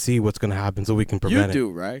and see what's going to happen so we can prevent it. You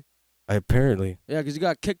do, right? Apparently. Yeah, because you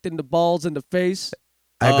got kicked in the balls in the face.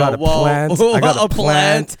 I got a plant. I got a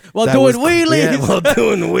plant. While doing wheelies. Yeah, while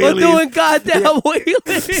doing wheelies. While doing goddamn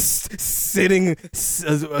wheelies. Sitting,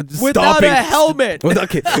 without a helmet.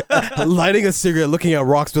 Lighting a cigarette, looking at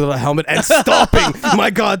rocks without a helmet, and stopping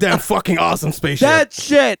my goddamn fucking awesome spaceship. That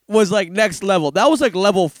shit was like next level. That was like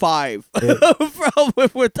level 5. From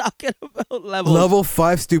if we're talking about levels. Level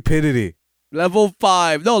 5 stupidity. Level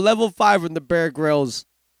 5. No, level 5 in the Bear Grylls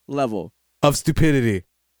level. Of stupidity.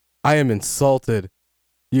 I am insulted.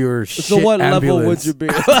 Your shit So what ambulance. level would you be?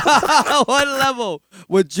 What level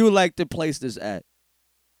would you like to place this at?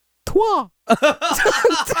 Toi.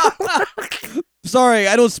 Sorry,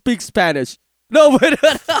 I don't speak Spanish. No, but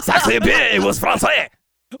it was français.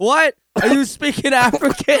 What? Are you speaking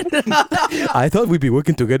African? I thought we'd be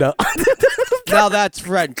working together. Now that's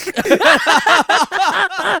French.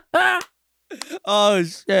 Oh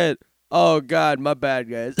shit. Oh god, my bad,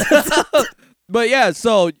 guys. But yeah,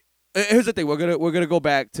 so here's the thing. We're gonna go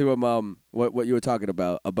back to what you were talking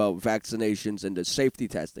about vaccinations and the safety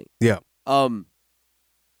testing. Yeah.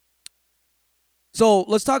 So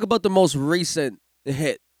let's talk about the most recent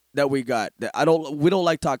hit that we got. We don't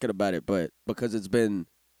like talking about it, but because it's been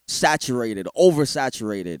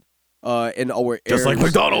oversaturated in our ears. Just like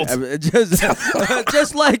McDonald's.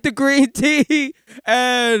 Just like the green tea.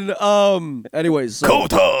 And anyways, so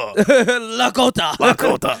Cota.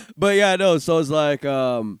 Lakota. But yeah, no, so it's like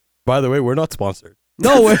by the way, we're not sponsored.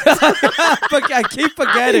 No, I keep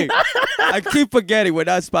forgetting. We're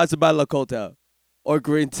not sponsored by Lakota or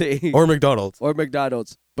green tea or McDonald's.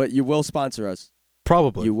 But you will sponsor us.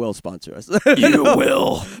 Probably. You will sponsor us. You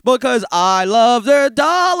will. Because I love their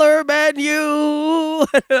dollar menu.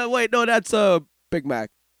 Wait, no, that's a Big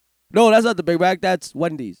Mac. No, that's not the Big Mac. That's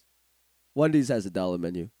Wendy's. Wendy's has a dollar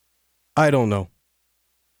menu. I don't know.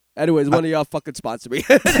 Anyways, one of y'all fucking sponsor me.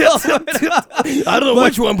 I don't know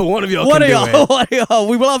which one, but one of y'all can do it. One of y'all.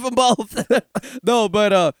 We love them both. No,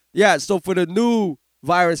 but yeah, so for the new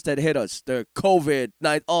virus that hit us, the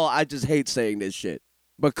COVID-19. Oh, I just hate saying this shit.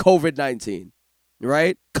 But COVID-19.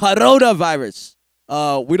 Right? Coronavirus.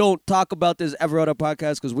 We don't talk about this every other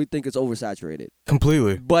podcast because we think it's oversaturated.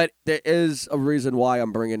 Completely. But there is a reason why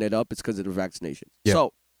I'm bringing it up. It's because of the vaccination. Yeah.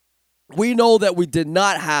 So we know that we did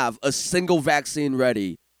not have a single vaccine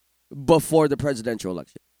ready before the presidential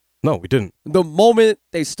election. No, we didn't. The moment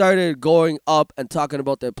they started going up and talking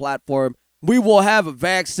about their platform, we will have a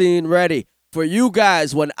vaccine ready for you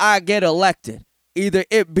guys when I get elected. Either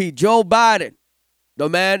it be Joe Biden, the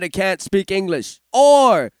man that can't speak English,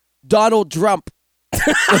 or Donald Trump,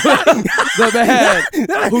 the man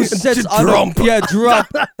who sits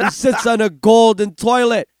who sits on a golden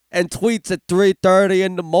toilet and tweets at 3:30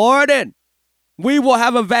 in the morning. We will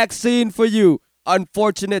have a vaccine for you,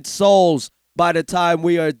 unfortunate souls, by the time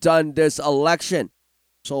we are done this election.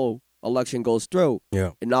 So election goes through.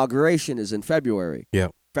 Yeah. Inauguration is in February. Yeah.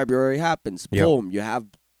 February happens. Yeah. Boom. You have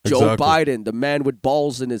Joe Biden, the man with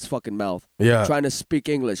balls in his fucking mouth. Yeah. Trying to speak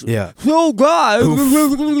English. Yeah. Oh, God.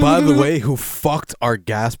 By the way, who fucked our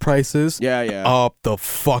gas prices up the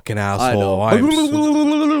fucking asshole. I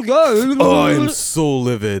am so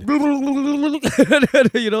livid. You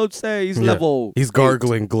know what I'm saying? He's level. He's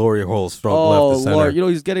gargling glory holes from left to center. Lord. You know,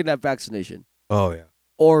 he's getting that vaccination. Oh, yeah.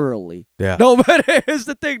 Orally. Yeah. No, but here's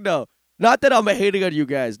the thing, though. Not that I'm hating on you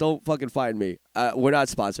guys. Don't fucking find me. We're not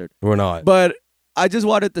sponsored. We're not. But I just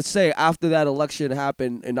wanted to say, after that election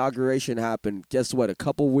happened, inauguration happened, guess what? A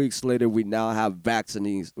couple weeks later, we now have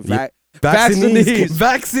vaccines. Vaccines.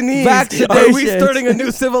 Are we starting a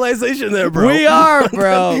new civilization there, bro? We are,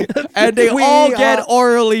 bro. And they all get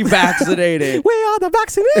orally vaccinated. We are the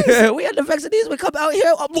vaccinees. We are the vaccinees. We come out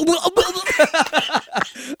here.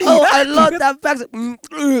 Oh, I love that vaccine.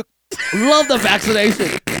 Love the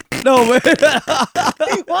vaccination. No, but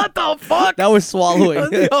What the fuck? that was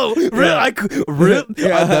swallowing. Yo,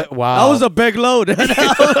 wow. That was a big load.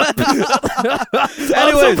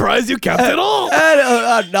 I'm surprised you kept it all.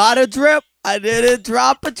 And, not a drip. I didn't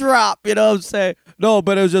drop a drop. You know what I'm saying? No,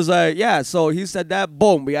 but it was just like, yeah. So he said that.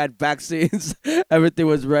 Boom. We had vaccines. Everything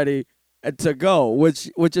was ready and to go, which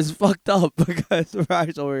is fucked up because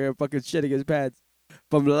Raj's over here fucking shitting his pants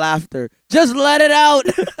from laughter. Just let it out.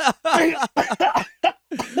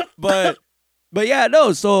 But yeah,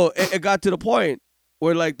 no. So it got to the point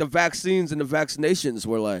where like the vaccines and the vaccinations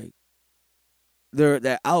were like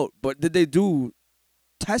they're out. But did they do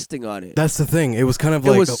testing on it? That's the thing. It was kind of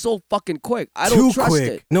it like was so fucking quick. I don't trust quick.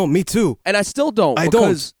 it. No, me too. And I still don't. I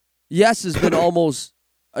because yes, it's been almost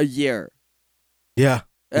a year. Yeah.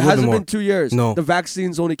 It hasn't been 2 years. No. The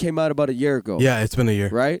vaccines only came out about a year ago. Yeah, it's been a year.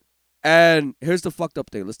 Right? And here's the fucked up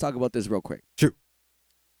thing. Let's talk about this real quick. Sure.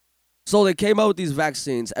 So they came out with these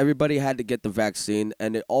vaccines. Everybody had to get the vaccine,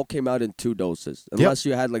 and it all came out in 2 doses. Unless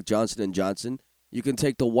you had like Johnson & Johnson, you can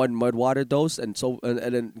take the 1 mud water dose, and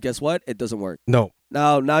then guess what? It doesn't work. No.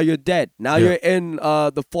 Now you're dead. Now you're in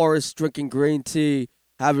the forest drinking green tea,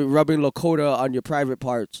 rubbing Lakota on your private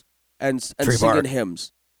parts, and singing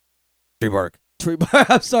hymns. Tree bark.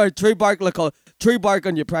 I'm sorry, tree bark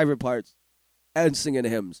on your private parts, and singing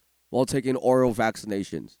hymns while taking oral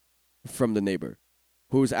vaccinations from the neighbor,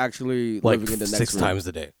 who's actually living in the next 6 room. times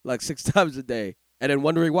a day. Like 6 times a day, and then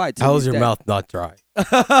wondering why. How is your mouth not dry?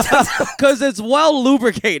 Because it's well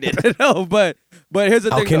lubricated. But here's the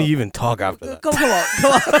thing. How can you even talk after that? Come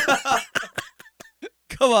on.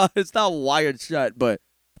 Come on, it's not wired shut, but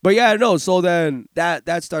yeah, no. So then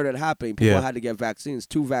that started happening. People had to get vaccines,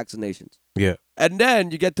 2 vaccinations. Yeah. And then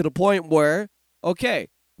you get to the point where, okay,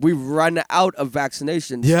 we've run out of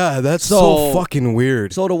vaccinations. Yeah, that's so fucking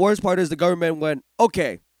weird. So the worst part is the government went,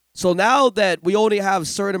 okay, so now that we only have a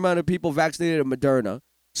certain amount of people vaccinated with Moderna,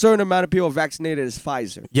 certain amount of people vaccinated as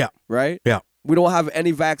Pfizer. Yeah. Right? Yeah. We don't have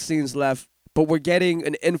any vaccines left, but we're getting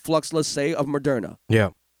an influx, let's say, of Moderna.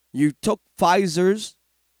 Yeah. You took Pfizer's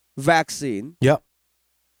vaccine. Yep.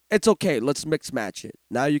 It's okay. Let's mix match it.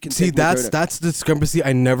 Now you can see take that's the discrepancy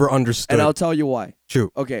I never understood. And I'll tell you why.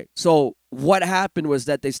 True. Okay. So what happened was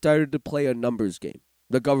that they started to play a numbers game.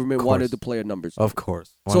 The government wanted to play a numbers game. Of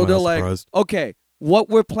course. So they're like, okay, what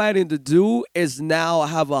we're planning to do is now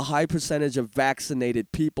have a high percentage of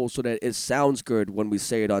vaccinated people so that it sounds good when we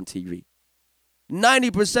say it on TV.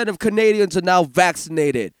 90% of Canadians are now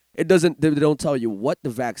vaccinated. They don't tell you what the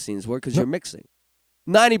vaccines were because you're mixing.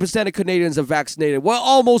 90% of Canadians are vaccinated. We're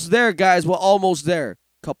almost there, guys. We're almost there.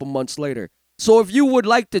 A couple months later. So if you would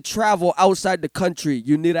like to travel outside the country,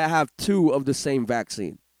 you need to have 2 of the same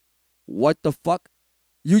vaccine. What the fuck?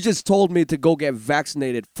 You just told me to go get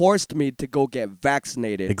vaccinated, forced me to go get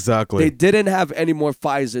vaccinated. Exactly. They didn't have any more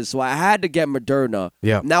Pfizer, so I had to get Moderna.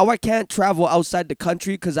 Yeah. Now I can't travel outside the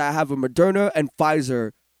country because I have a Moderna and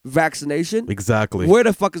Pfizer vaccination. Exactly. Where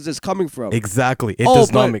the fuck is this coming from? Exactly. It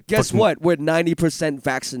does not make. Guess what? We're 90%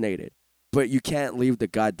 vaccinated, but you can't leave the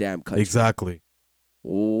goddamn country. Exactly.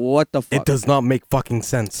 What the fuck? It does not make fucking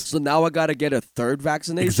sense. So now I gotta get a 3rd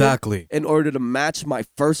vaccination. Exactly. In order to match my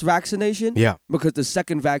 1st vaccination. Yeah. Because the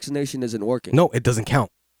 2nd vaccination isn't working. No, it doesn't count.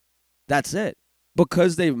 That's it.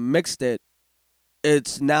 Because they've mixed it,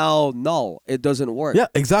 it's now null. It doesn't work. Yeah,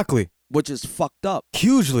 exactly. Which is fucked up.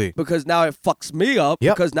 Hugely. Because now it fucks me up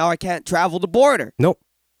because now I can't travel the border. Nope.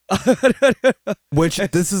 Which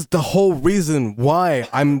this is the whole reason why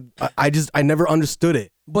I never understood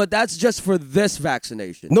it. But that's just for this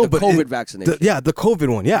vaccination. No, the COVID vaccination. The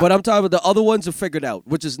COVID one, yeah. But I'm talking about the other ones are figured out,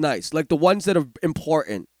 which is nice. Like the ones that are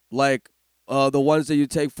important, like the ones that you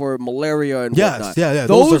take for malaria and whatnot. Yeah.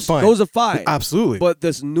 Those are fine. Those are fine. Absolutely. But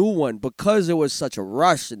this new one, because it was such a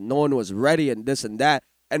rush and no one was ready and this and that,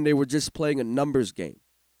 and they were just playing a numbers game,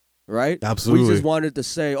 right? Absolutely. We just wanted to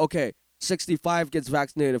say, okay, 65 gets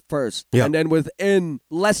vaccinated first. Yep. And then within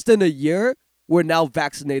less than a year, we're now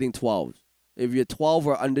vaccinating 12. If you're 12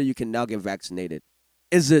 or under, you can now get vaccinated.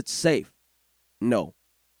 Is it safe? No.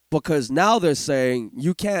 Because now they're saying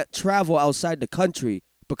you can't travel outside the country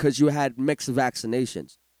because you had mixed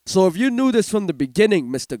vaccinations. So if you knew this from the beginning,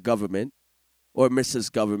 Mr. Government, or Mrs.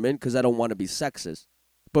 Government, because I don't want to be sexist,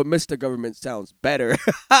 but Mr. Government sounds better.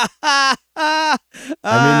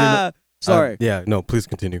 Sorry. No, please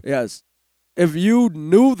continue. Yes. If you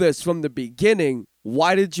knew this from the beginning,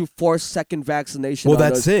 why did you force 2nd vaccination on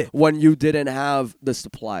that's us it. when you didn't have the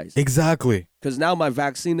supplies? Exactly. Because now my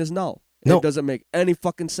vaccine is null. No. It doesn't make any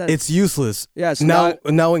fucking sense. It's useless. Yes.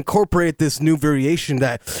 Now incorporate this new variation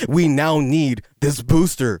that we now need this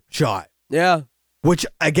booster shot. Yeah. Which,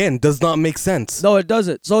 again, does not make sense. No, it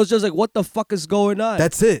doesn't. So it's just like, what the fuck is going on?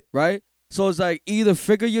 That's it. Right? So it's like, either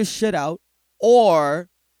figure your shit out or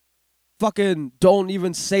fucking don't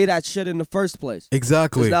even say that shit in the first place.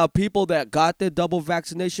 Exactly. Because now people that got their double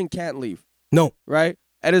vaccination can't leave. No. Right?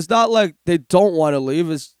 And it's not like they don't want to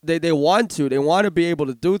leave. It's they want to. They want to be able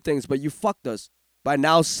to do things, but you fucked us by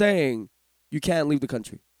now saying you can't leave the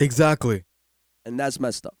country. Exactly. And that's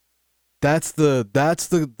messed up. It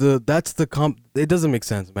doesn't make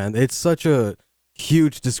sense, man. It's such a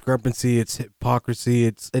huge discrepancy. It's hypocrisy.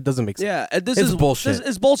 It doesn't make sense. Yeah, and it's bullshit.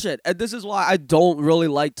 It's bullshit. And this is why I don't really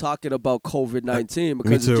like talking about COVID-19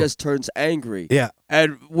 because it just turns angry. Yeah.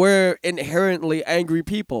 And we're inherently angry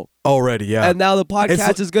people. Already, yeah. And now the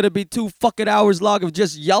podcast is going to be 2 fucking hours long of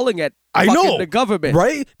just yelling at the government.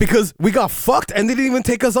 Right? Because we got fucked and they didn't even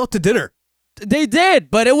take us out to dinner. They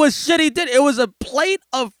did, but it was shitty. It was a plate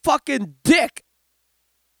of fucking dick.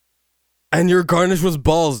 And your garnish was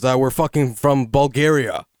balls that were fucking from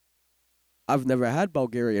Bulgaria. I've never had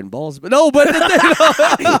Bulgarian balls, but no. But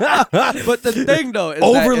the thing though is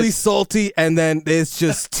overly salty, and then it's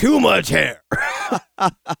just too much hair.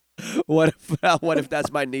 What if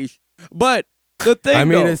that's my niche? But the thing, I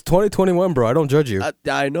mean, it's 2021, bro. I don't judge you.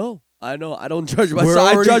 I know. I don't judge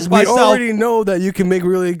myself. I judge myself. We already know that you can make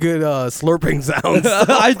really good slurping sounds.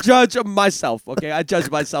 I judge myself. Okay, I judge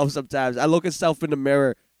myself sometimes. I look at self in the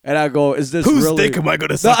mirror. And I go, is this Whose really... dick am I going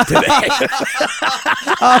to suck today?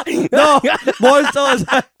 No, more so is...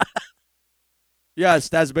 Yes,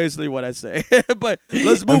 that's basically what I say. But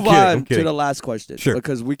let's move on to the last question. Sure.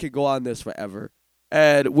 Because we could go on this forever.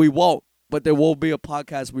 And we won't. But there will be a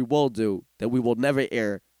podcast we will do that we will never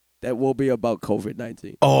air that will be about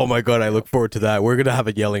COVID-19. Oh, my God. I look forward to that. We're going to have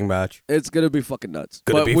a yelling match. It's going to be fucking nuts.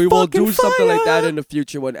 But we will do something like that in the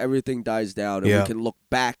future when everything dies down and we can look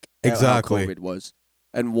back at how COVID was.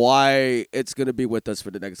 And why it's going to be with us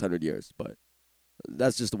for the next 100 years. But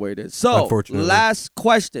that's just the way it is. So, last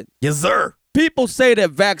question. Yes, sir. People say that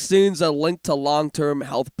vaccines are linked to long-term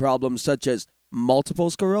health problems such as multiple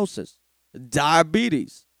sclerosis,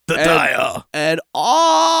 diabetes, and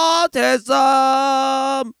autism.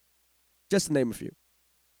 Just to name a few.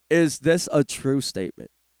 Is this a true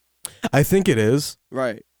statement? I think it is.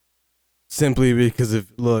 Right. Simply because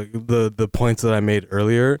of the points that I made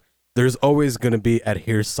earlier. There's always going to be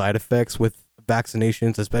adverse side effects with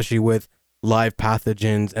vaccinations, especially with live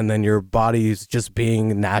pathogens, and then your body's just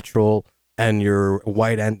being natural and your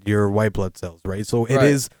white blood cells, right? So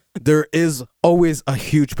there is always a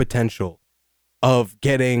huge potential of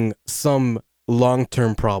getting some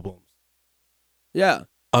long-term problems. Yeah.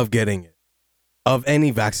 Of getting it. Of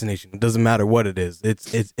any vaccination. It doesn't matter what it is.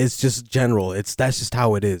 It's just general. That's just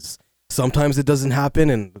how it is. Sometimes it doesn't happen,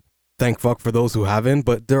 and thank fuck for those who haven't,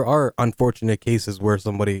 but there are unfortunate cases where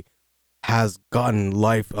somebody has gotten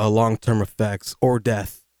long-term effects or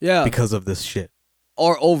death because of this shit.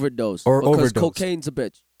 Or overdose. Because cocaine's a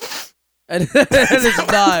bitch. And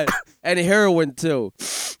it's not. And heroin, too.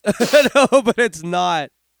 No, but it's not.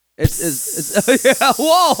 It's yeah.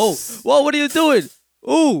 Whoa, what are you doing?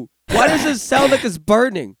 Ooh, why does it sound like it's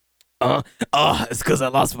burning? It's because I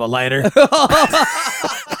lost my lighter.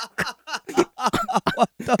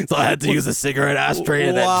 So I had to use a cigarette ashtray.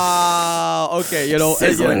 And wow. Okay,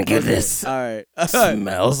 sizzling goodness. All right.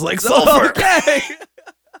 Smells like sulfur. Okay.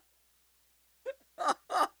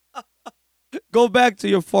 Go back to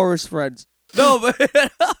your forest friends. No, but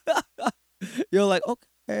you're like,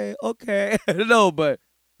 okay. No, but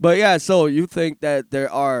yeah. So you think that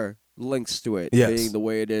there are links to it being the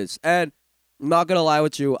way it is, and I'm not gonna lie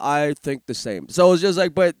with you, I think the same. So it's just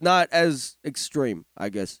like, but not as extreme, I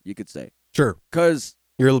guess you could say. Sure. Because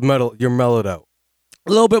you're mellowed out.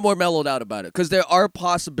 A little bit more mellowed out about it. Because there are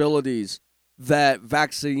possibilities that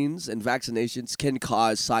vaccines and vaccinations can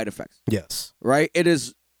cause side effects. Yes. Right? It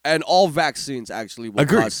is, and all vaccines actually will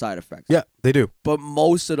cause side effects. Yeah, they do. But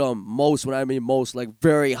most of them, when I mean most, like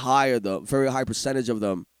very high percentage of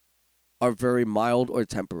them are very mild or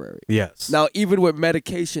temporary. Yes. Now, even with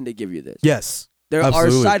medication, they give you this. Yes. There are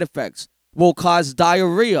side effects. Will cause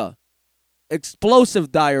diarrhea,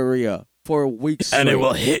 explosive diarrhea for weeks. And it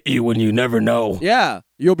will hit you when you never know. Yeah.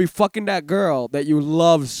 You'll be fucking that girl that you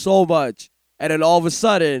love so much. And then all of a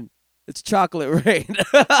sudden, it's chocolate rain.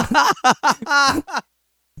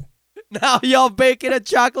 Now y'all baking a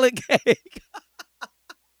chocolate cake.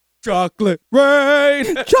 Chocolate rain.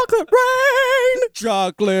 Chocolate rain.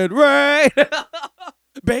 Chocolate rain.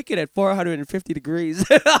 Bake it at 450 degrees.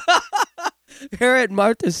 Here at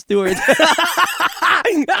Martha Stewart.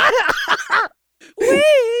 We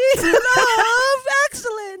love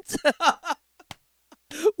excellence.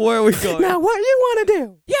 Where are we going? Now, what you want to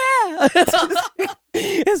do? Yeah.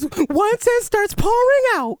 Is once it starts pouring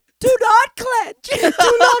out, do not clench.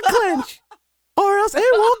 Do not clench, or else it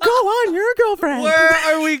will go on your girlfriend. Where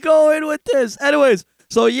are we going with this? Anyways,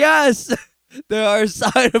 so yes, there are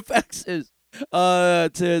side effects to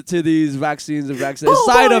these vaccines and vaccines. Oh,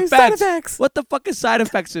 side boy, effects. What the fuck is side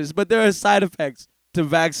effects? But there are side effects to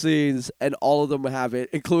vaccines, and all of them have it,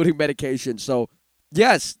 including medication. So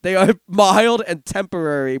yes, they are mild and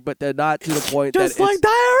temporary, but they're not to the point just that like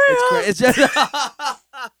diarrhea. It's just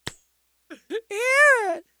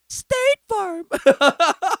here, State Farm.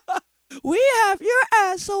 We have your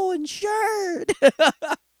asshole insured.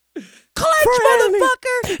 Clutch,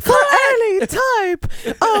 motherfucker! For any type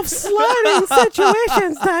of sliding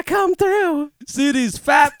situations that come through. See these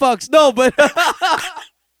fat fucks? No, but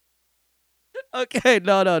okay,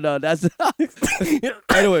 no. That's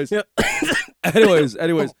anyways.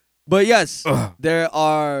 But yes, there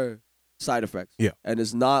are side effects. Yeah, and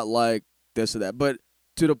it's not like this or that, but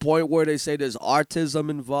to the point where they say there's autism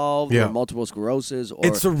involved, or multiple sclerosis, or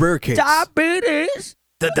it's a rare case. Diabetes.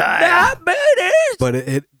 But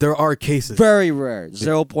there are cases. Very rare.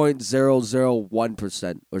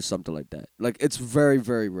 0.001% or something like that. Like, it's very,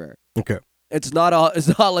 very rare. Okay. It's not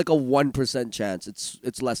like a 1% chance.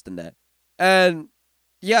 It's less than that. And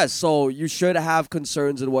yes, so you should have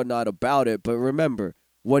concerns and whatnot about it. But remember,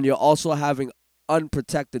 when you're also having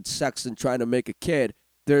unprotected sex and trying to make a kid,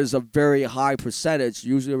 there's a very high percentage,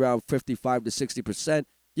 usually around 55 to 60%,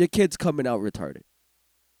 your kid's coming out retarded.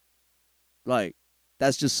 Like,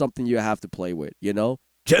 that's just something you have to play with, you know?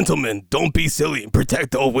 Gentlemen, don't be silly and protect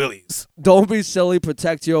the willies. Don't be silly,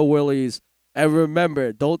 protect your willies. And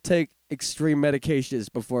remember, don't take extreme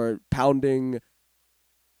medications before pounding.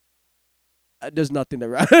 There's nothing to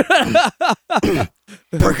write.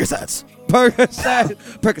 Percocets. Percocet.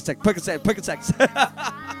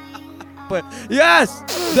 But yes,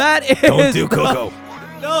 that is. Don't do cocoa.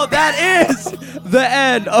 No, that is the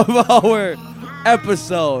end of our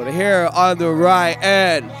episode here on the right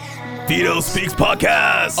end. Vito Speaks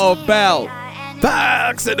Podcast about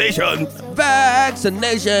vaccination.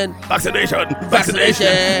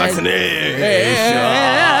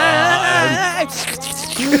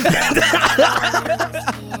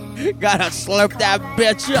 Gotta slurp that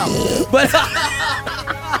bitch up. But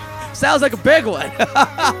sounds like a big one.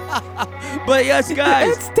 But yes,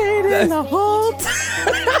 guys. It stayed in the whole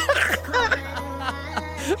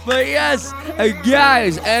But yes,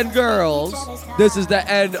 guys and girls, this is the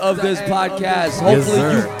end of this podcast. Hopefully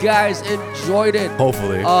you guys enjoyed it.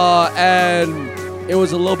 Hopefully. And it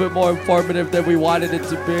was a little bit more informative than we wanted it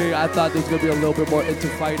to be. I thought there was going to be a little bit more into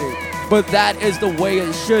fighting. But that is the way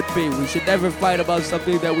it should be. We should never fight about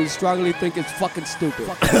something that we strongly think is fucking stupid.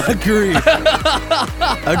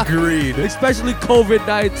 Agreed. Especially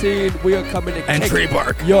COVID-19. We are coming to and kick tree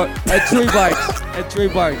bark. And tree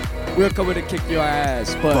bark. We're coming to kick your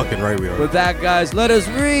ass. But fucking right we are. With that, guys, let us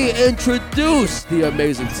reintroduce the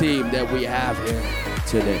amazing team that we have here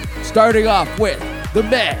today. Starting off with the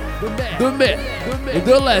man, the myth,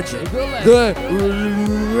 the legend, the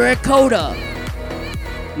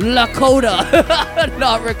Lakota,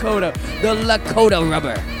 not Ricotta, the Lakota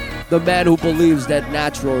rubber. The man who believes that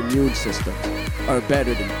natural immune systems are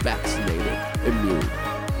better than vaccinated immune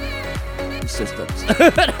systems.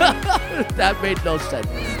 That made no sense.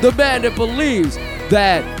 The man that believes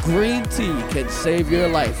that green tea can save your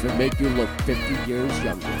life and make you look 50 years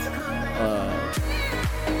younger.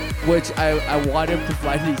 Which I want him to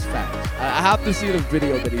find these facts. I have to see the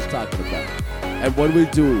video that he's talking about. And when we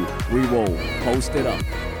do, we will post it up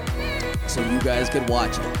so you guys can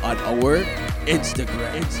watch it on our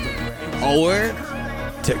Instagram. Our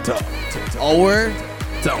TikTok. Our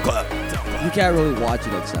SoundCloud. You can't really watch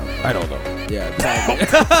it on SoundCloud. I don't know. Yeah.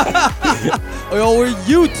 Or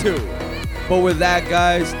YouTube. But with that,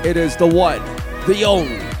 guys, it is the one, the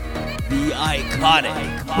only, the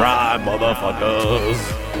iconic. Right, motherfuckers.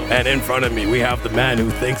 And in front of me, we have the man who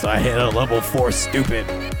thinks I hit a level 4 stupid.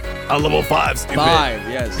 A level 5 stupid. 5,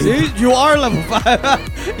 yes. See, you are level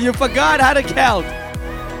 5. You forgot how to count.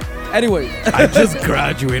 Anyway. I just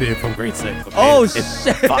graduated from grade 6. Okay? Oh, shit.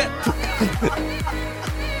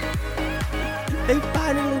 They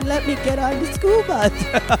finally let me get on the school bus.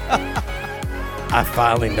 I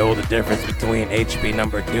finally know the difference between HB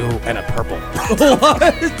number 2 and a purple. What?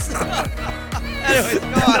 Anyways,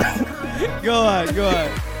 go on.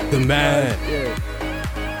 The man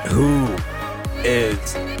who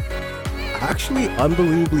is actually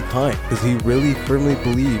unbelievably kind, because he really firmly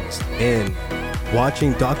believes in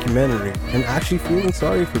watching documentary and actually feeling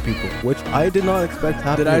sorry for people, which I did not expect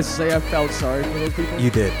happening. Did I say I felt sorry for those people? You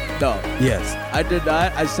did. No. Yes. I did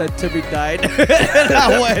not. I said Timmy died. And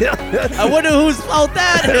I wonder whose fault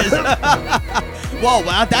that is. Whoa,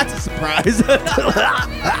 wow, that's a surprise.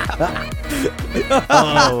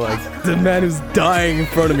 Oh my God. The man who's dying in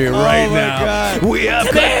front of me right now. God. We have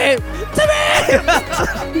Timmy!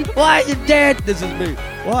 Why are you dead? This is me.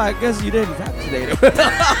 Well, I guess you didn't vaccinate him.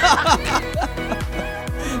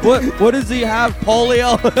 What does he have?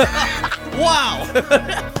 Polio? Wow.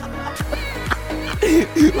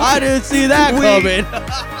 I didn't see that coming.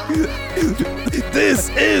 This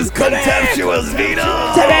is Contemptuous Vito!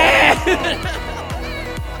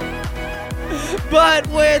 But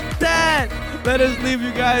with that, let us leave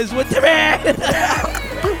you guys with Timmy.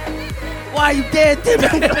 Why you dead, Timmy?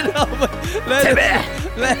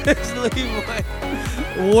 Let us leave with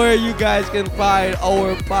where you guys can find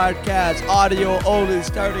our podcast, audio only,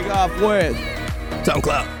 starting off with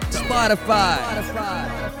SoundCloud, Spotify,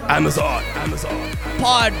 Amazon,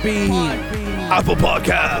 Podbean, Apple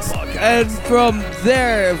Podcasts. and from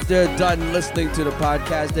there, if they're done listening to the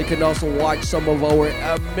podcast, they can also watch some of our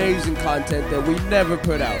amazing content that we never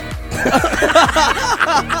put out.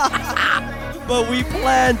 But we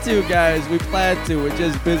plan to, guys. We plan to. We're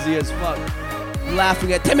just busy as fuck.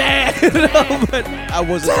 Laughing at Timmy. No, but I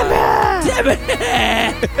wasn't. Timmy!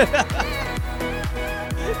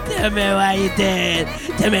 Timmy, why you dead?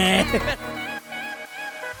 Timmy!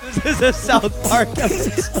 This is a South Park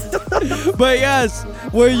episode. But yes,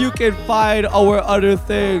 where you can find our other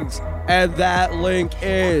things. And that link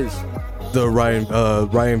is... The Ryan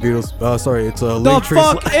Beatles. Sorry, it's a The link tree.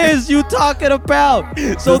 fuck is you talking about?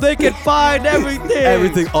 So they can find everything.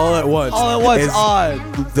 Everything all at once. All at once is on.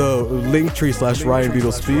 the Linktree / Ryan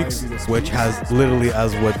Beatles Speaks, which has literally,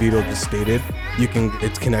 as what Beatles just stated,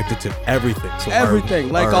 it's connected to everything. So Everything,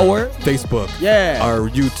 like our Facebook, Yeah. our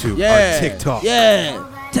YouTube, Yeah. our TikTok. Yeah.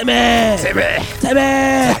 Timmy.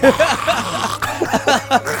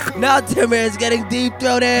 Now Timmy is getting deep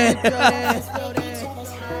throated.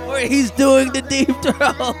 Or he's doing the deep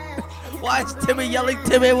throat. Why is Timmy yelling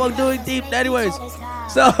Timmy while doing deep? Anyways,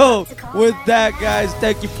 so with that, guys,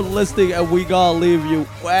 thank you for listening, and we gonna leave you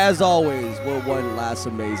as always with one last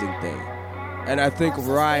amazing thing. And I think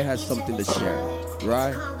Rye has something to share.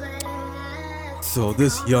 Rye? So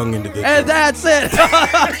this young individual. And that's it.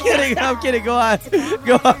 I'm kidding. Go on.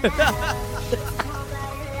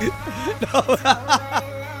 No.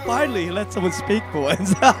 Finally, let someone speak for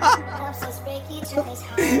once.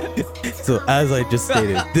 So as I just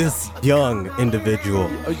stated, this young individual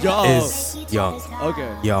is young.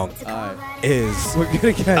 Okay. Young. Alright. Is We're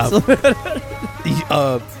gonna cancel it.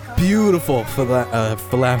 a beautiful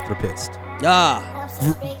philanthropist.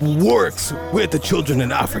 Works with the children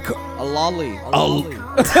in Africa. A lolly.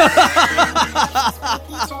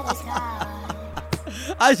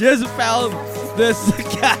 I just found this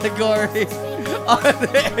category on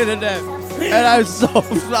the internet, and I'm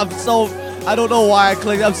so. I don't know why I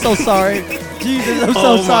clicked. I'm so sorry. Jesus, I'm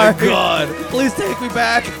so sorry. Oh my God! Please take me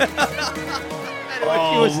back.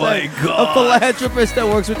 Oh my God! A philanthropist that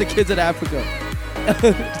works with the kids in Africa.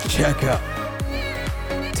 Check out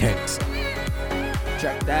Tanks.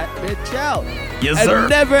 Check that bitch out. Yes, and sir.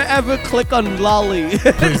 never ever click on Lolly.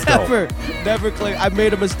 Please never click. I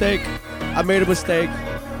made a mistake.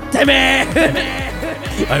 Timmy!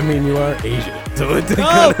 I mean, you are Asian, so it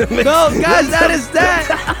No, guys, that is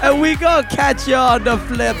that. And we gonna catch you on the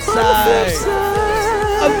flip side.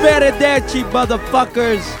 Arrivederci,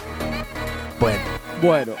 motherfuckers. Bueno.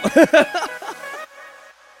 Bueno.